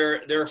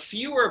 There are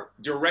fewer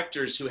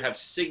directors who have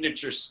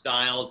signature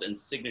styles and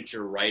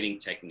signature writing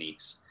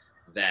techniques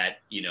that,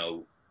 you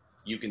know,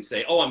 you can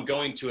say, oh, I'm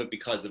going to it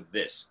because of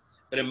this.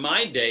 But in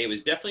my day, it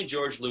was definitely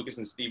George Lucas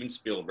and Steven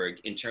Spielberg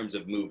in terms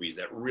of movies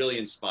that really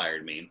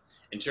inspired me.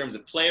 In terms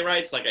of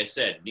playwrights, like I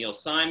said, Neil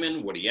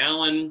Simon, Woody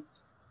Allen,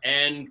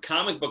 and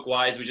comic book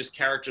wise, was just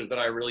characters that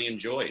I really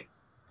enjoyed.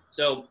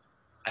 So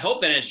I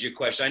hope that answers your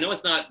question. I know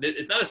it's not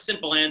a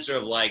simple answer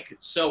of like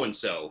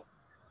so-and-so,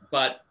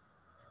 but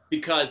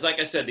because like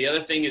I said, the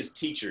other thing is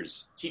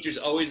teachers. Teachers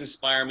always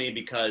inspire me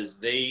because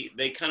they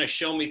kind of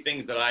show me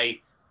things that I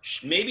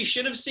maybe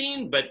should have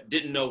seen, but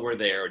didn't know were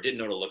there or didn't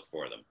know to look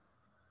for them.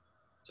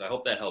 So I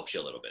hope that helps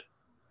you a little bit.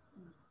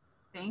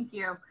 Thank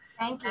you.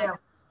 Thank you.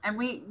 And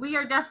we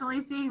are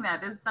definitely seeing that.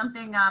 There's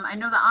something, I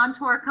know the On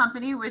Tour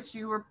company, which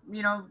you were,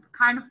 you know,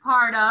 kind of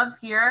part of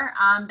here.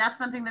 That's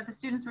something that the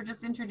students were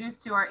just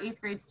introduced to our 8th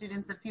grade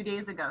students a few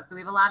days ago. So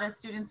we have a lot of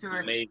students who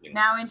are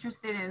now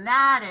interested in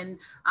that, and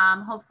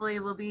hopefully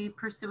we'll be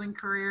pursuing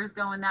careers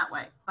going that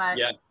way. But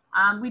yeah.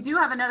 We do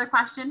have another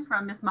question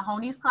from Miss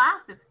Mahoney's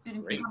class, if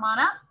students can come on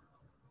up.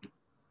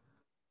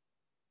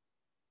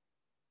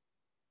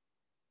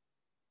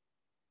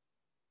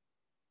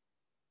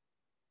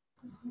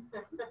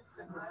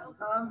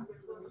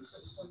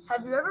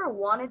 Have you ever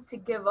wanted to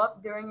give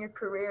up during your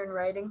career in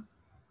writing?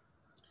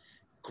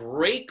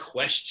 Great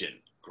question.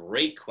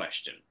 Great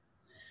question.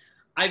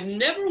 I've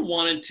never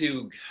wanted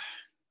to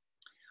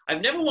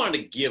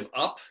give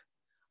up.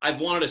 I've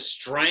wanted to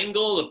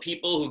strangle the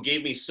people who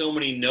gave me so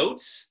many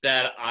notes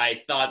that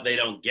I thought they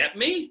don't get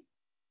me.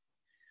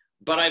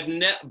 But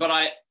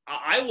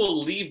I will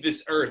leave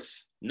this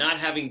earth not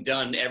having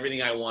done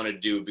everything I want to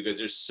do, because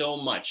there's so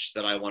much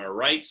that I want to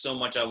write, so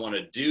much I want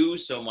to do,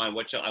 so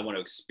much I want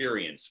to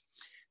experience.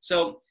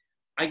 So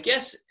I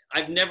guess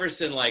I've never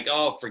said like,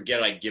 oh, forget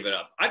it, I give it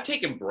up. I've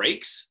taken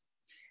breaks.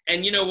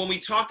 And, you know, when we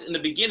talked in the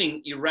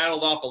beginning, you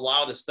rattled off a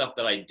lot of the stuff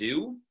that I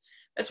do.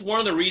 That's one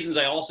of the reasons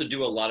I also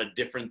do a lot of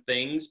different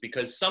things,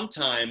 because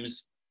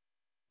sometimes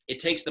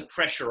it takes the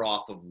pressure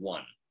off of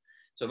one.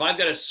 So if I've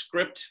got a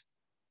script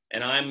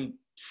and I'm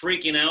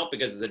freaking out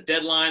because it's a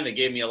deadline, they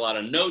gave me a lot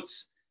of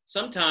notes,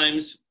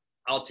 sometimes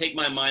I'll take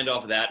my mind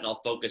off of that and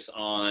I'll focus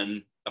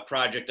on a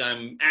project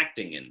I'm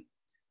acting in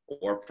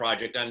or a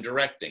project I'm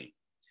directing.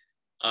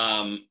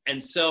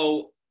 And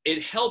so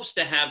it helps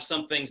to have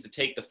some things to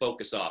take the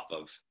focus off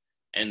of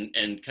and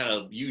kind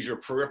of use your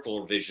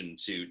peripheral vision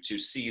to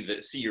see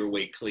your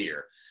way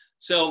clear.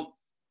 So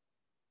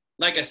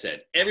like I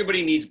said,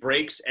 everybody needs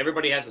breaks.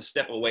 Everybody has to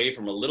step away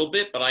from a little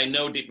bit, but I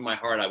know deep in my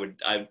heart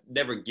I'd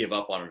never give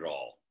up on it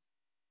all.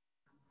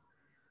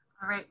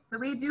 All right, so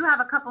we do have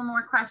a couple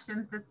more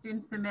questions that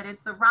students submitted.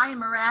 So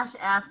Ryan Marash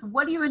asked,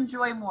 what do you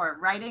enjoy more,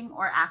 writing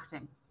or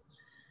acting?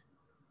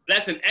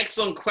 That's an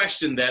excellent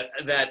question that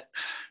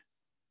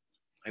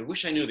I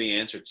wish I knew the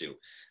answer to.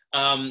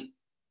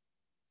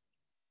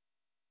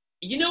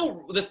 You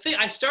know,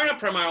 I started out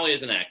primarily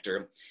as an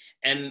actor,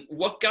 and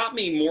what got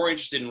me more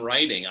interested in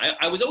writing,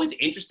 I was always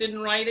interested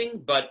in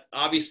writing, but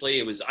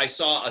obviously I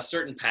saw a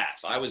certain path.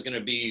 I was going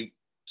to be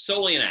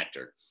solely an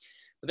actor.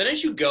 But then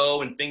as you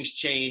go and things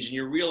change and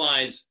you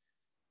realize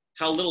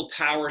how little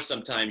power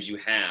sometimes you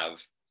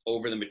have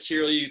over the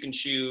material you can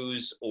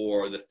choose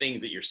or the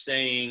things that you're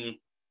saying,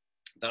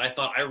 that I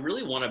thought I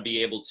really want to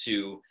be able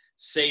to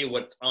say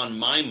what's on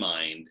my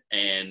mind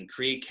and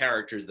create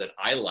characters that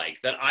I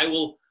like, that I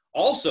will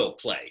also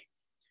play.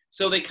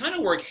 So they kind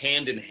of work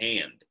hand in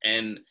hand.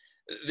 And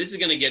this is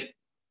going to get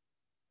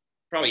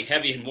probably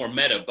heavy and more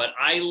meta, but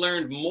I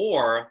learned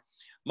more.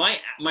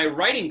 My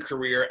writing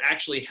career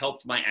actually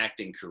helped my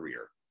acting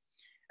career.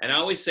 And I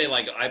always say,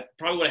 like, I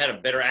probably would have had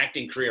a better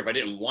acting career if I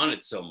didn't want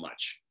it so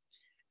much.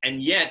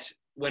 And yet,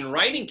 when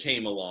writing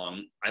came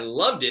along, I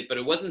loved it, but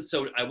I wasn't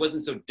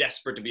so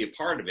desperate to be a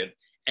part of it.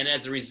 And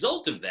as a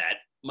result of that,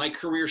 my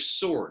career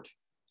soared.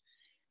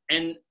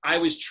 And I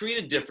was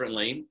treated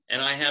differently,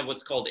 and I have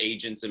what's called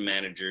agents and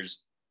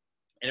managers.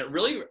 And it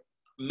really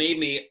made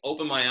me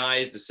open my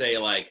eyes to say,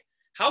 like,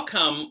 how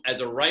come as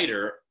a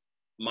writer,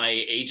 my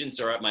agents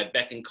are at my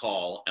beck and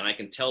call and I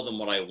can tell them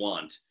what I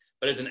want.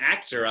 But as an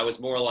actor, I was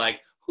more like,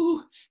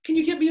 ooh, can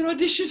you get me an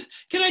audition?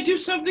 Can I do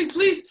something,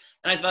 please?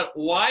 And I thought,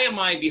 why am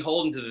I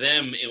beholden to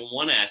them in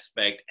one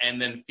aspect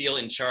and then feel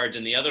in charge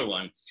in the other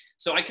one?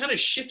 So I kind of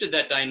shifted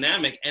that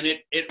dynamic, and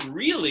it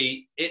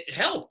really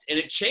helped, and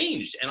it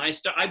changed. And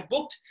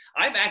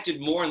I've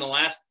acted more in the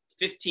last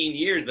 15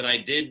 years than I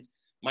did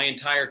my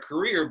entire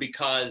career,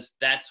 because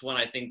that's when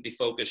I think the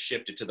focus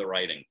shifted to the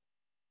writing.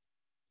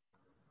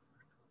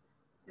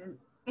 It's an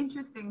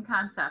interesting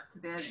concept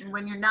that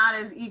when you're not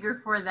as eager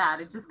for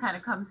that, it just kind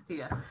of comes to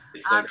you.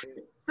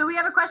 So we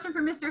have a question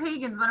from Mr.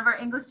 Higgins, one of our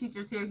English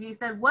teachers here. He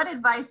said, what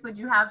advice would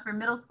you have for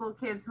middle school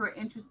kids who are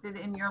interested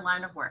in your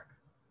line of work?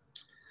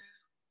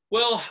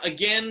 Well,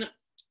 again,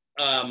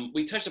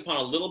 we touched upon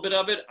a little bit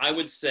of it. I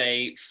would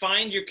say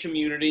find your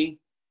community,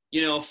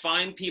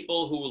 find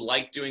people who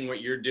like doing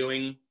what you're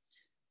doing.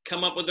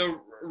 Come up with a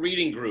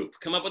reading group,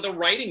 come up with a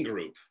writing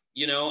group.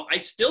 I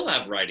still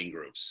have writing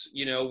groups.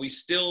 We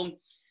still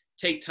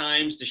take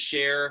times to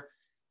share.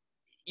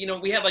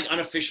 We have like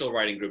unofficial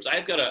writing groups.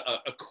 I've got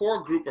a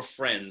core group of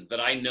friends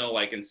that I know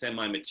I can send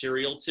my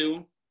material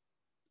to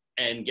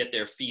and get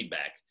their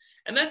feedback.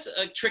 And that's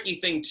a tricky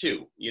thing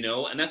too,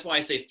 and that's why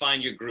I say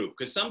find your group,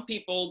 because some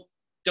people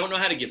don't know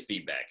how to give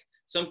feedback.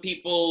 Some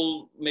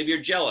people maybe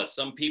are jealous.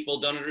 Some people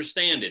don't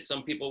understand it.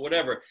 Some people,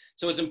 whatever.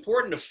 So it's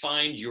important to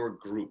find your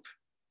group.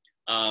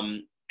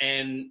 And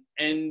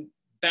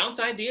bounce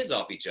ideas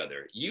off each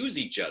other, use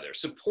each other,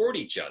 support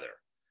each other.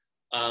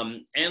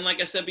 And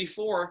like I said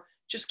before,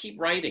 just keep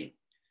writing,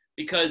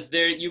 because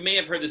you may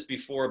have heard this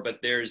before, but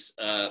there's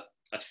a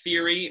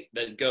theory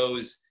that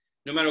goes,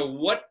 no matter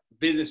what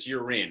business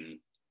you're in,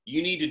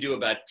 you need to do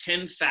about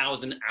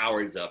 10,000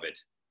 hours of it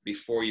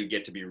before you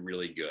get to be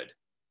really good.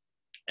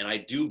 And I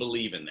do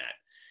believe in that.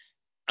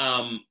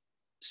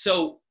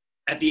 So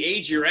at the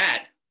age you're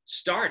at,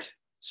 start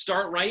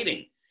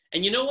writing.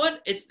 And you know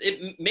what?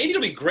 Maybe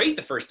it'll be great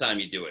the first time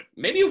you do it.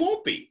 Maybe it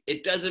won't be.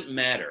 It doesn't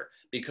matter,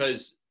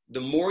 because the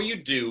more you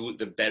do,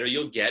 the better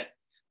you'll get,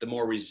 the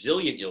more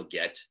resilient you'll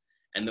get,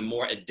 and the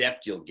more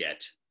adept you'll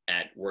get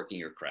at working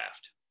your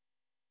craft.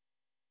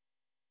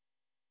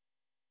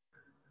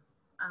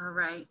 All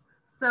right.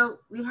 So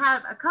we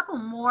have a couple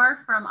more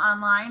from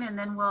online, and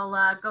then we'll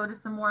go to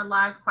some more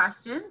live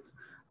questions.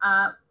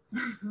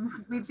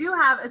 We do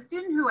have a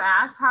student who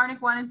asked, Harnick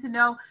wanted to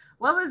know,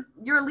 what was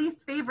your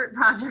least favorite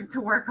project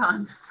to work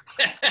on?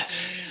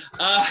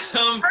 I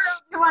don't know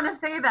if you want to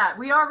say that.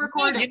 We are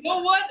recording. You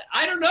know what?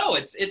 I don't know.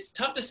 It's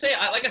tough to say.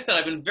 Like I said,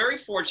 I've been very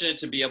fortunate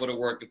to be able to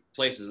work at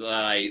places that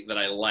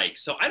I like.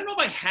 So I don't know if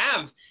I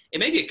have. It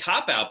may be a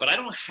cop-out, but I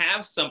don't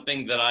have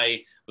something that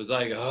I was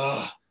like,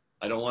 oh,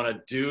 I don't want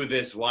to do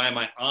this. Why am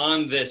I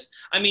on this?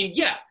 I mean,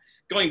 yeah,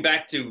 going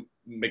back to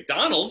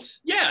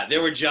McDonald's, yeah,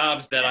 there were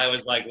jobs that I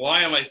was like,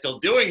 why am I still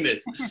doing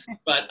this?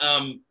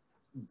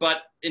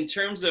 But in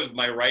terms of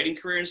my writing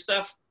career and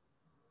stuff,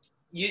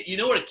 you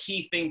know what a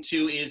key thing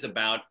too is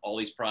about all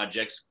these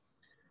projects?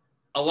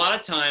 A lot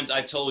of times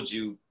I've told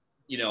you,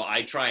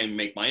 I try and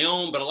make my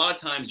own, but a lot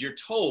of times you're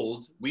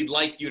told, we'd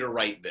like you to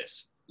write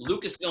this.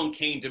 Lucasfilm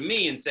came to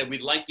me and said,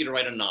 we'd like you to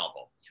write a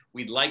novel.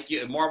 We'd like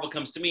you, Marvel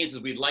comes to me and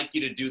says, we'd like you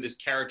to do this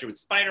character with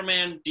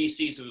Spider-Man.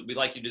 DC, so we'd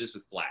like you to do this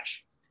with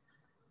Flash.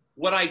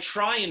 What I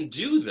try and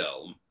do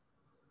though,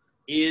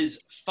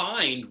 is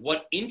find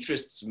what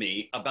interests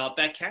me about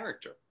that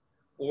character,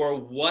 or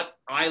what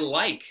I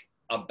like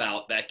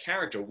about that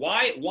character.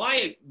 What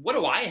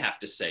do I have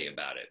to say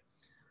about it?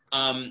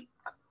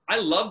 I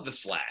love The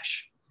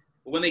Flash.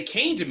 When they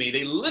came to me,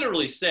 they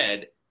literally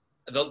said,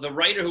 the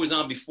writer who was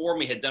on before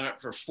me had done it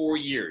for 4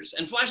 years,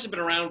 and Flash has been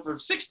around for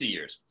 60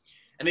 years.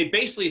 And they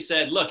basically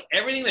said, look,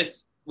 everything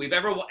that's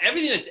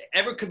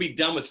ever could be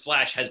done with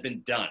Flash has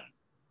been done.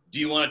 Do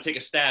you want to take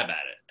a stab at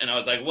it? And I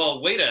was like,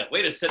 well, way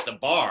to set the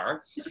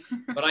bar.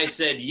 But I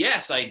said,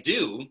 yes, I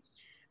do.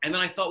 And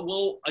then I thought,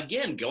 well,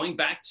 again, going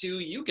back to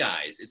you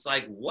guys, it's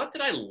like, what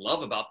did I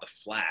love about the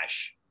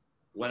Flash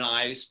when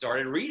I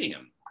started reading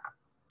him?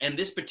 And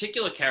this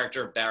particular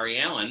character, Barry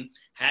Allen,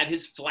 had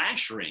his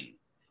Flash ring.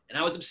 And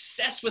I was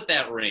obsessed with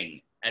that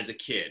ring as a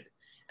kid.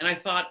 And I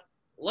thought,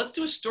 let's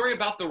do a story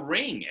about the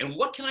ring. And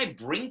what can I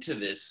bring to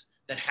this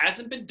that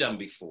hasn't been done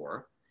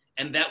before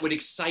and that would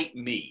excite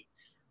me?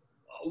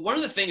 One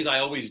of the things I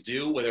always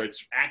do, whether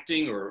it's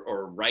acting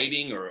or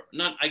writing or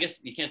not, I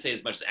guess you can't say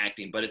as much as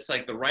acting, but it's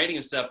like the writing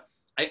and stuff,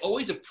 I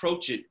always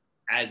approach it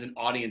as an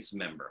audience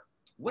member.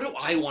 What do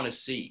I want to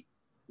see?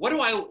 What do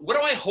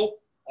I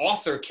hope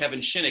author Kevin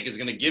Shinick is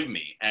going to give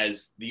me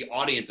as the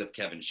audience of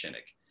Kevin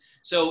Shinick?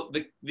 So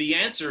the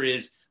answer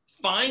is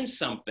find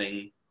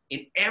something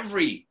in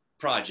every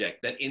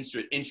project that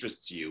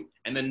interests you,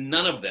 and then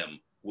none of them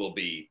will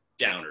be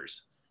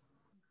downers.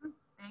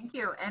 Thank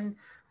you. And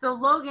so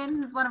Logan,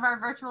 who's one of our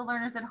virtual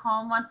learners at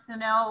home, wants to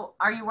know,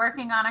 are you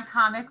working on a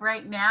comic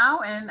right now?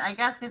 And I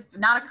guess if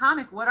not a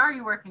comic, what are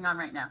you working on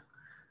right now?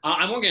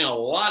 I'm working on a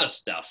lot of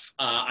stuff.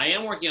 I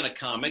am working on a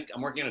comic.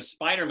 I'm working on a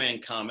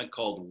Spider-Man comic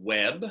called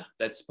Web.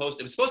 It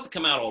was supposed to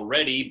come out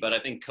already, but I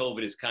think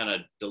COVID has kind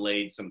of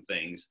delayed some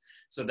things.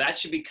 So that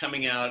should be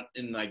coming out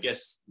in, I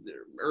guess, the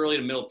early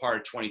to middle part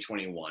of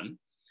 2021.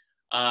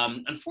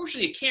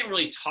 Unfortunately, you can't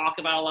really talk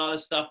about a lot of the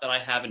stuff that I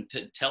have in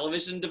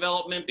television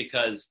development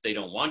because they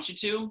don't want you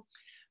to.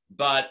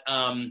 But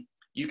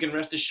you can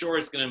rest assured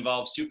it's going to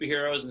involve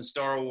superheroes and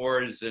Star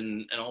Wars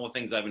and all the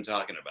things I've been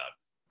talking about.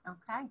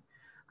 Okay.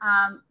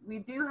 We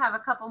do have a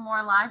couple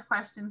more live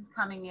questions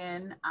coming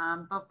in,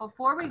 but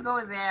before we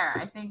go there,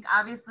 I think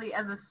obviously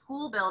as a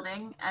school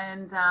building,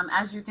 and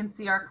as you can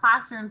see, our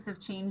classrooms have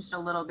changed a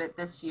little bit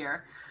this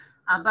year,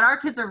 but our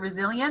kids are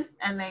resilient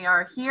and they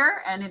are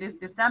here, and it is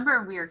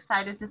December. We are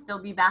excited to still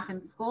be back in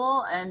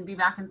school and be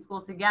back in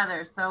school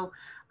together. So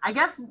I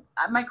guess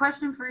my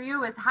question for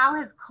you is, how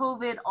has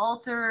COVID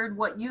altered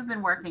what you've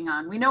been working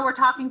on? We know we're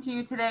talking to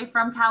you today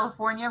from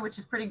California, which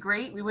is pretty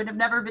great. We would have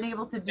never been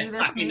able to do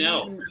this maybe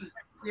in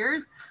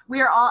years.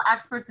 We are all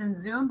experts in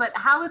Zoom, but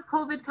how has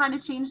COVID kind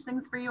of changed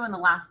things for you in the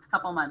last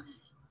couple months?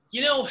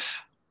 You know,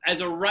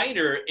 as a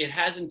writer, it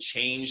hasn't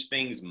changed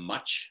things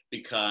much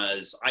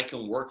because I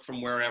can work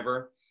from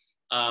wherever.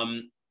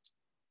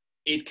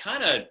 It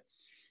kind of,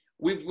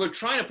 we're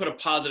trying to put a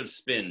positive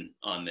spin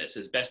on this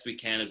as best we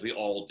can, as we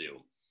all do.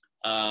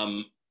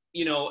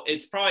 You know,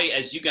 it's probably,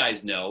 as you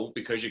guys know,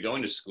 because you're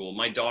going to school,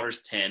 my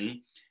daughter's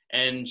 10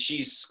 and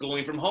she's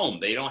schooling from home.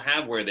 They don't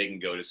have where they can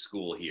go to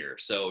school here.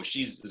 So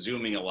she's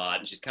Zooming a lot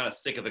and she's kind of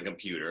sick of the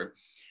computer.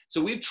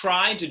 So we've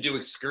tried to do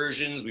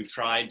excursions. We've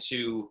tried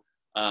to,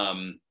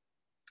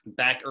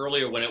 back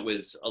earlier when it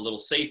was a little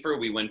safer,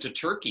 we went to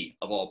Turkey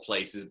of all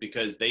places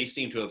because they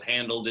seem to have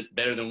handled it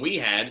better than we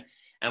had.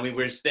 And we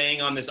were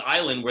staying on this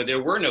island where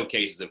there were no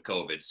cases of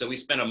COVID. So we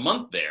spent a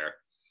month there.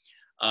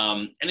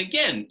 And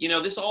again, you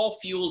know, this all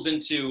fuels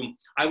into,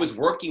 I was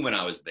working when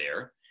I was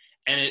there,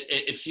 and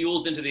it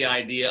fuels into the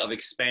idea of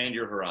expand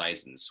your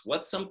horizons.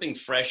 What's something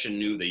fresh and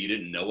new that you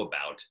didn't know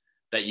about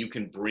that you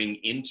can bring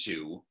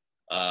into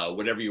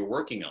whatever you're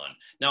working on?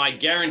 Now, I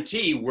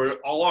guarantee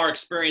all our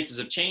experiences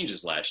have changed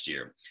this last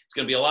year. It's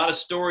going to be a lot of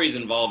stories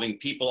involving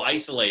people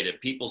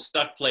isolated, people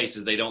stuck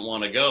places they don't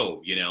want to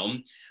go, you know.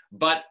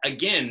 But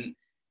again,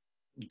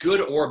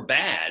 good or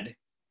bad,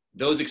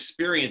 those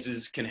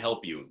experiences can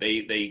help you.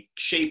 They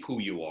shape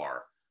who you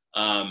are.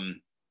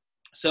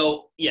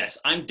 So yes,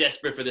 I'm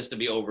desperate for this to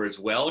be over as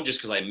well,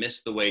 just because I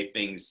miss the way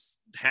things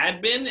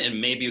had been, and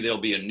maybe there'll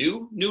be a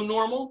new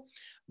normal.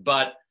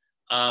 But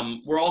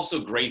we're also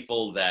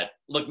grateful that,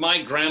 look,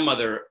 my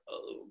grandmother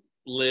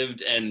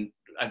lived and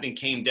I think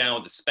came down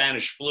with the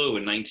Spanish flu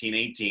in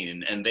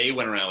 1918, and they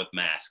went around with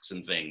masks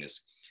and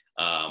things.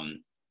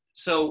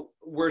 So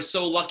we're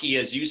so lucky,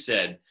 as you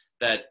said,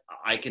 that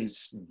I can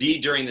be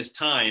during this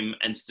time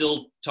and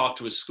still talk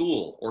to a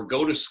school or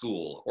go to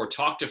school or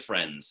talk to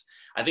friends.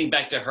 I think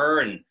back to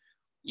her and,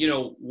 you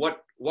know,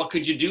 what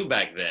could you do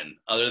back then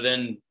other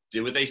than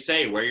do what they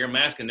say, wear your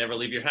mask and never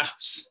leave your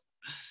house.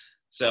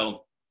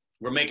 So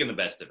we're making the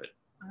best of it.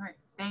 All right,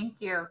 thank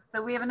you.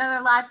 So we have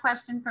another live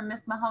question from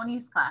Miss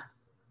Mahoney's class.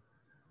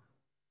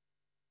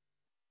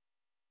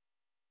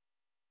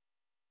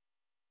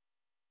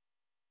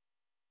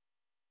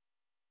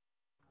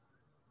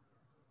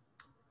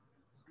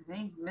 I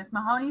think Miss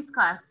Mahoney's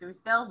class,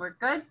 we're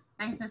good?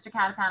 Thanks, Mr.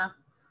 Catapano.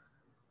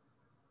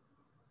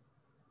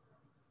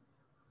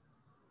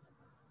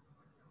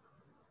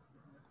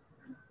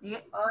 You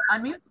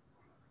unmute?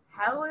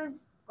 How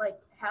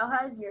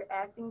has your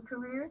acting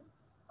career,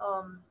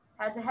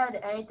 has it had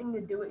anything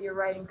to do with your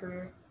writing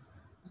career?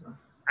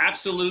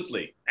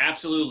 Absolutely,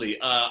 absolutely.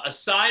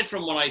 Aside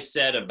from what I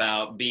said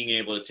about being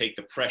able to take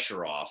the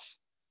pressure off,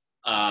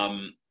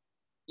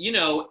 you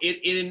know,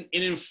 it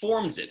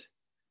informs it.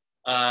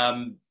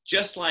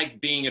 Just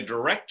like being a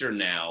director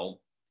now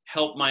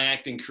helped my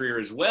acting career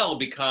as well,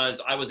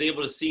 because I was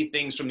able to see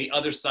things from the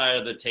other side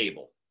of the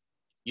table.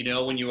 You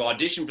know, when you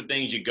audition for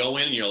things, you go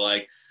in and you're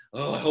like,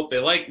 oh, I hope they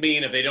like me.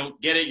 And if they don't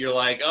get it, you're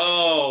like,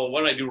 oh,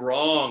 what did I do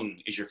wrong?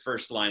 Is your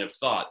first line of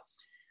thought.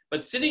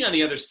 But sitting on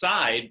the other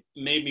side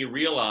made me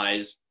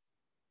realize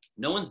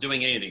no one's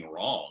doing anything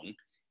wrong.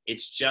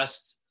 It's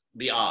just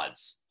the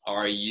odds.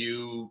 Are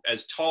you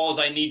as tall as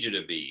I need you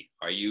to be?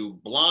 Are you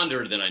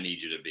blonder than I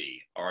need you to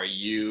be?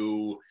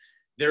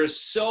 There are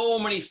so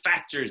many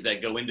factors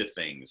that go into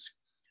things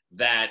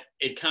that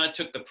it kind of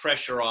took the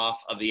pressure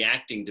off of the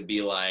acting to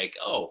be like,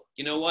 oh,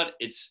 you know what?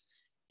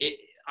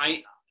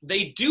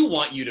 They do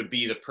want you to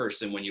be the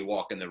person when you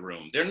walk in the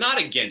room. They're not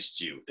against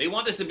you. They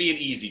want this to be an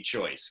easy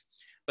choice,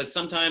 but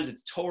sometimes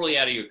it's totally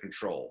out of your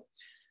control.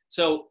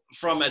 So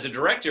as a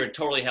director, it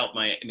totally helped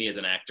me as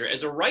an actor.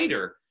 As a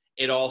writer,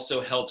 it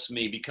also helps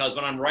me because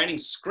when I'm writing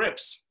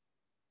scripts,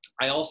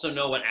 I also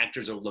know what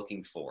actors are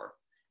looking for.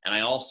 And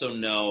I also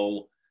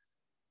know,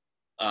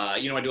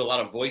 you know, I do a lot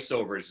of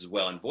voiceovers as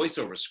well and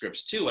voiceover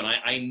scripts too. And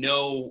I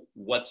know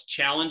what's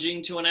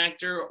challenging to an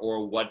actor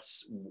or what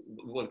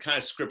kind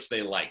of scripts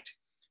they liked.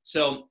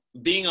 So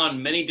being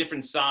on many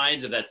different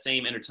sides of that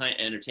same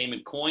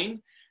entertainment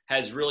coin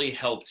has really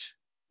helped,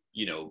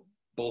 you know,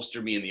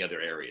 bolster me in the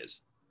other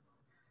areas.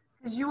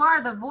 Because you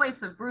are the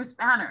voice of Bruce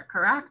Banner,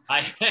 correct?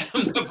 I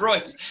am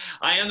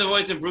the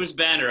voice of Bruce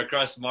Banner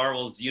across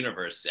Marvel's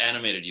universe,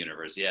 animated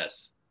universe,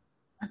 yes.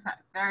 Okay,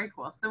 very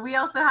cool. So we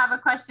also have a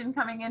question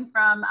coming in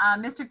from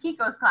Mr.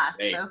 Kiko's class.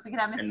 Great. So if we could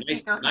have Mr. And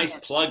Kiko nice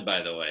plug,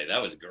 by the way.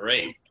 That was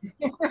great.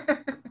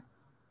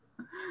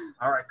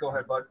 All right, go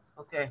ahead, bud.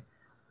 Okay.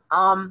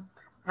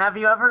 Have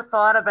you ever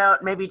thought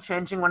about maybe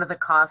changing one of the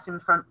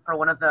costumes for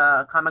one of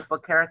the comic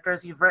book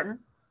characters you've written?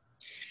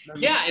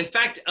 Yeah, in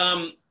fact,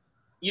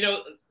 you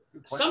know,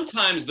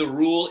 sometimes the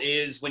rule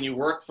is when you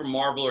work for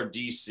Marvel or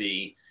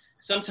DC,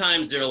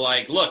 sometimes they're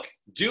like, look,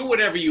 do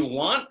whatever you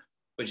want,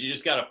 but you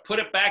just got to put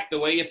it back the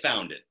way you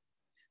found it.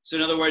 So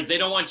in other words, they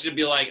don't want you to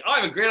be like, oh, I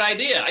have a great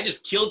idea. I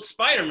just killed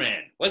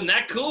Spider-Man. Wasn't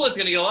that cool? It's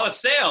going to get a lot of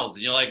sales.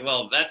 And you're like,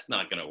 well, that's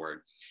not going to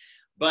work.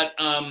 But,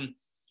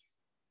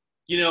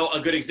 you know, a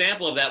good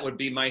example of that would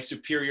be my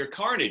Superior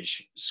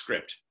Carnage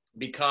script.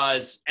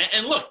 Because,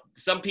 and look,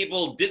 some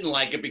people didn't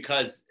like it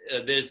because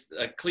there's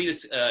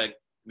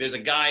a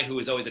guy who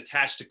is always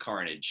attached to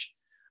Carnage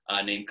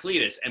named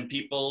Cletus, and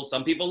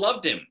some people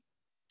loved him.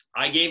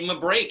 I gave him a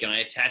break and I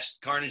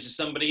attached Carnage to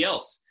somebody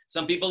else.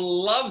 Some people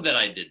loved that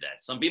I did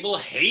that. Some people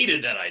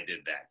hated that I did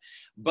that.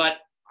 But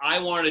I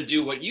wanted to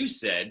do what you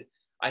said.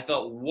 I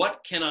thought,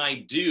 what can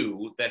I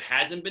do that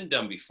hasn't been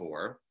done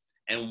before?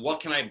 And what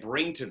can I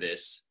bring to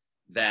this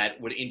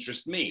that would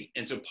interest me?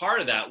 And so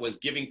part of that was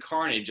giving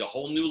Carnage a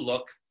whole new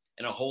look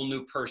and a whole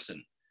new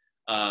person.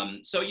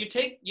 So you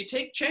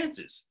take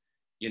chances.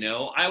 You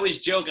know, I always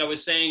joke, I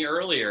was saying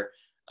earlier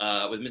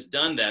with Miss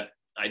Dunn that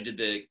I did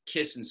the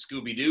Kiss and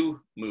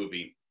Scooby-Doo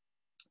movie.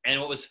 And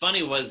what was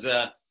funny was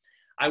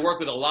I work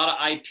with a lot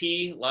of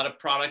IP, a lot of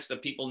products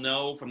that people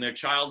know from their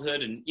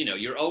childhood. And, you know,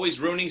 you're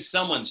always ruining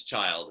someone's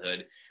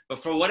childhood. But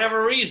for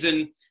whatever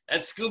reason,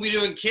 that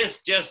Scooby-Doo and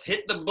Kiss just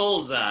hit the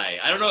bullseye.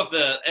 I don't know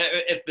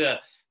if the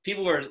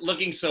people were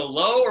looking so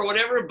low or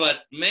whatever,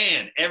 but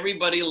man,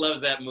 everybody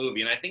loves that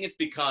movie. And I think it's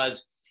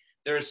because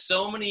there are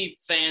so many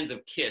fans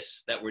of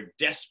Kiss that were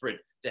desperate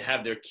to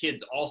have their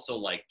kids also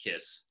like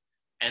Kiss.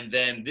 And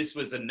then this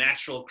was a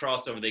natural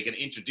crossover. They can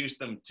introduce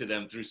them to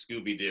them through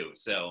Scooby-Doo.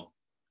 So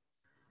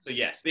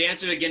yes, the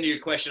answer again to your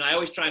question, I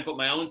always try and put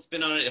my own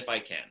spin on it if I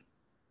can.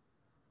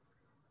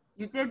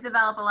 You did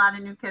develop a lot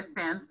of new Kiss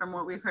fans from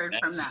what we've heard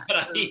from that.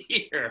 That's what I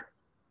hear.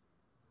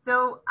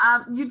 So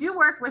you do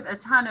work with a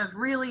ton of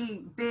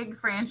really big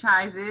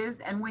franchises.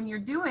 And when you're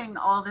doing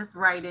all this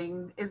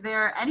writing, is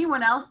there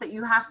anyone else that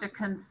you have to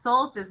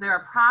consult? Is there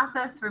a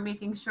process for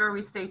making sure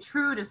we stay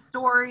true to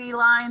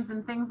storylines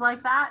and things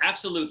like that?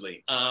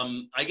 Absolutely.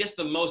 I guess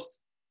the most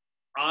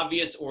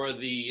obvious or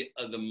the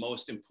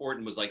most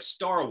important was like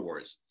Star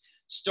Wars.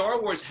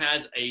 Star Wars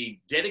has a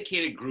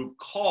dedicated group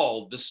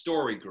called the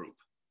Story Group.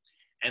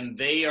 And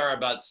they are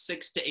about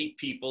 6 to 8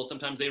 people,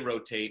 sometimes they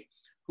rotate,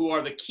 who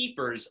are the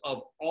keepers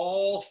of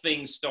all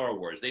things Star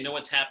Wars. They know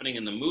what's happening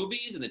in the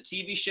movies and the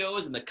TV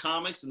shows and the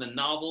comics and the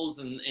novels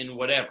and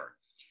whatever.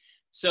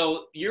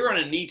 So you're on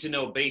a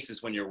need-to-know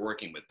basis when you're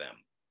working with them.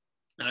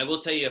 And I will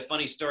tell you a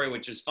funny story,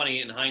 which is funny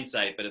in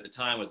hindsight, but at the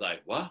time was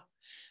like, what?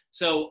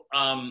 So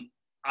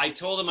I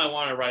told them I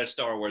wanted to write a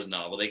Star Wars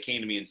novel. They came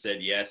to me and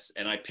said yes,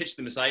 and I pitched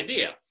them this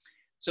idea.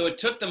 So it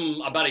took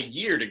them about a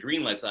year to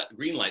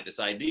greenlight this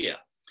idea.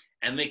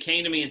 And they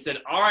came to me and said,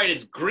 all right,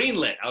 it's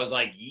greenlit. I was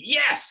like,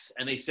 yes.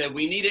 And they said,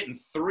 we need it in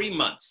 3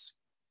 months.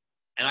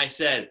 And I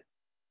said,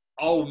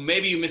 oh,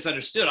 maybe you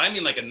misunderstood. I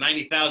mean like a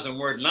 90,000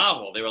 word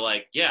novel. They were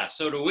like, yeah,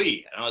 so do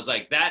we. And I was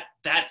like,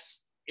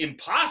 that's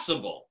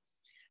impossible.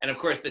 And of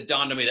course, it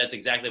dawned on me that's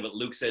exactly what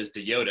Luke says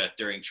to Yoda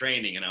during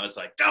training. And I was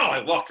like, oh,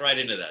 I walked right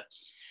into that.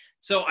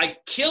 So I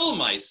killed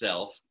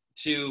myself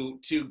to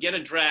get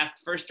a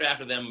first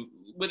draft of them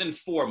within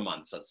 4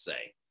 months, let's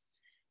say.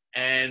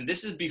 And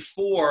this is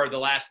before the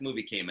last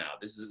movie came out.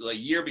 This is a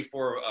year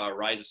before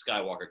Rise of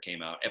Skywalker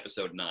came out,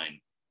 episode 9.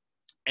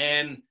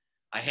 And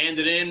I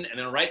handed in, and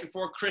then right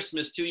before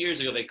Christmas 2 years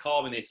ago, they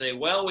called me and they say,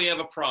 well, we have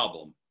a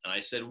problem. And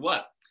I said,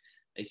 what?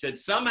 They said,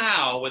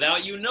 somehow,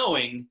 without you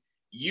knowing,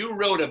 you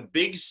wrote a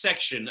big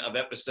section of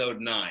episode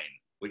 9,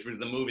 which was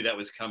the movie that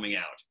was coming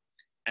out.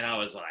 And I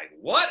was like,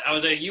 what? I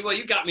was like,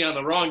 you got me on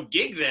the wrong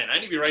gig then. I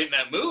need to be writing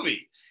that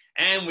movie.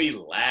 And we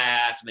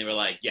laughed, and they were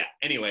like, yeah,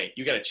 anyway,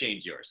 you got to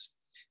change yours.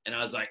 And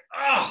I was like,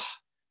 oh.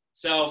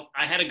 So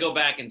I had to go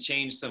back and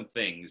change some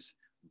things.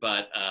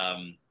 But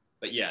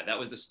yeah, that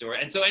was the story.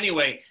 And so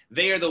anyway,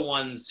 they are the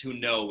ones who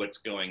know what's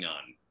going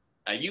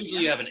on.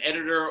 Usually you have an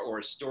editor or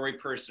a story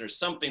person or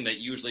something that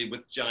usually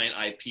with giant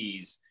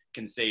IPs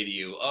can say to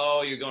you,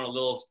 oh, you're going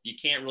you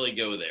can't really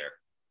go there.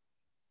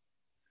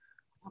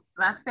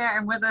 That's fair.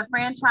 And with a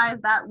franchise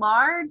that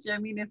large, I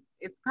mean,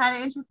 it's kind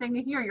of interesting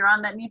to hear you're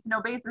on that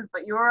need-to-know basis,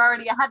 but you're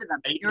already ahead of them.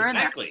 You're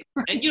exactly.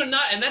 In there.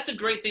 And that's a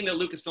great thing that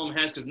Lucasfilm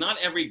has, because not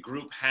every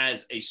group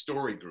has a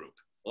story group.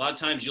 A lot of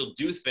times you'll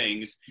do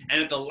things,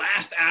 and at the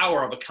last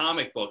hour of a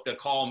comic book, they'll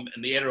call them,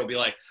 and the editor will be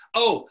like,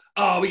 oh,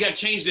 we got to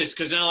change this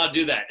because they're not allowed to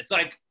do that. It's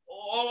like,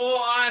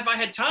 oh, if I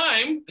had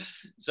time.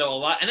 So a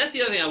lot, and that's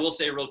the other thing I will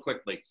say real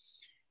quickly.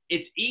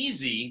 It's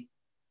easy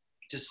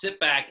to sit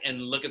back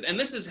and look at, and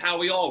this is how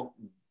we all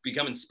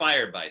become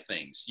inspired by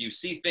things. You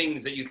see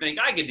things that you think,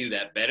 I could do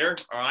that better,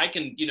 or I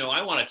can,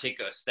 I want to take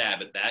a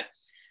stab at that.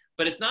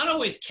 But it's not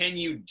always, can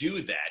you do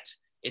that?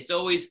 It's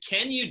always,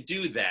 can you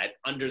do that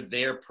under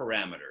their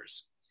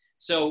parameters?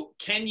 So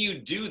can you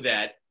do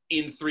that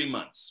in 3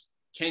 months?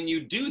 Can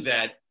you do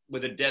that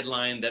with a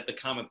deadline that the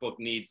comic book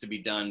needs to be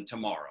done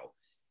tomorrow?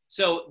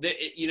 So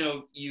that, you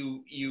know,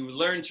 you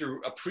learn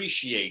to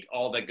appreciate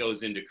all that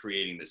goes into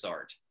creating this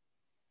art.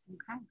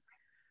 Okay.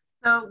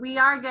 So we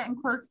are getting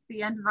close to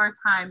the end of our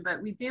time,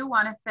 but we do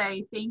want to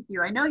say thank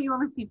you. I know you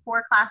only see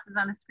 4 classes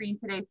on the screen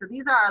today, so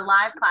these are our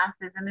live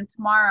classes, and then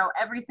tomorrow,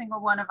 every single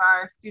one of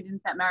our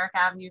students at Merrick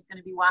Avenue is going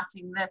to be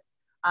watching this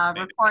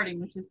recording,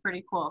 which is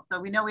pretty cool. So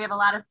we know we have a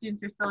lot of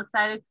students who are still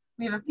excited.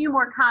 We have a few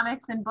more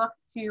comics and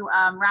books to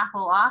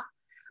raffle off,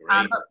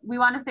 but we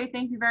want to say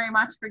thank you very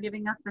much for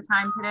giving us the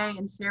time today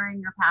and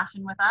sharing your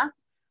passion with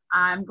us.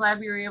 I'm glad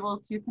we were able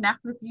to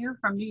connect with you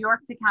from New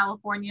York to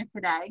California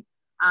today.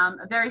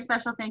 A very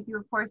special thank you,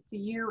 of course, to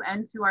you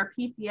and to our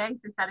PTA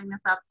for setting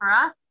this up for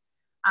us.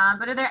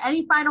 But are there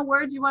any final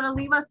words you want to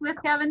leave us with,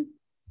 Kevin?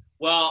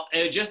 Well,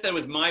 just that it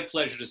was my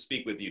pleasure to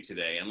speak with you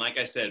today. And like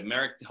I said,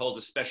 Merrick holds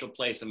a special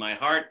place in my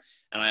heart.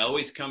 And I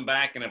always come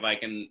back, and if I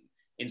can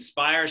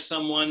inspire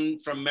someone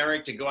from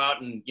Merrick to go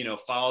out and, you know,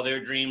 follow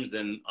their dreams,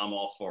 then I'm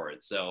all for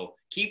it. So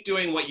keep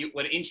doing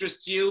what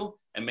interests you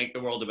and make the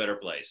world a better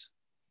place.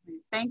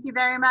 Thank you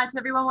very much.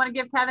 Everyone want to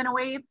give Kevin a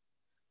wave?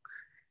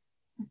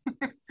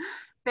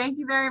 Thank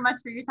you very much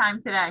for your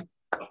time today.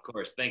 Of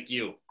course. Thank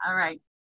you. All right.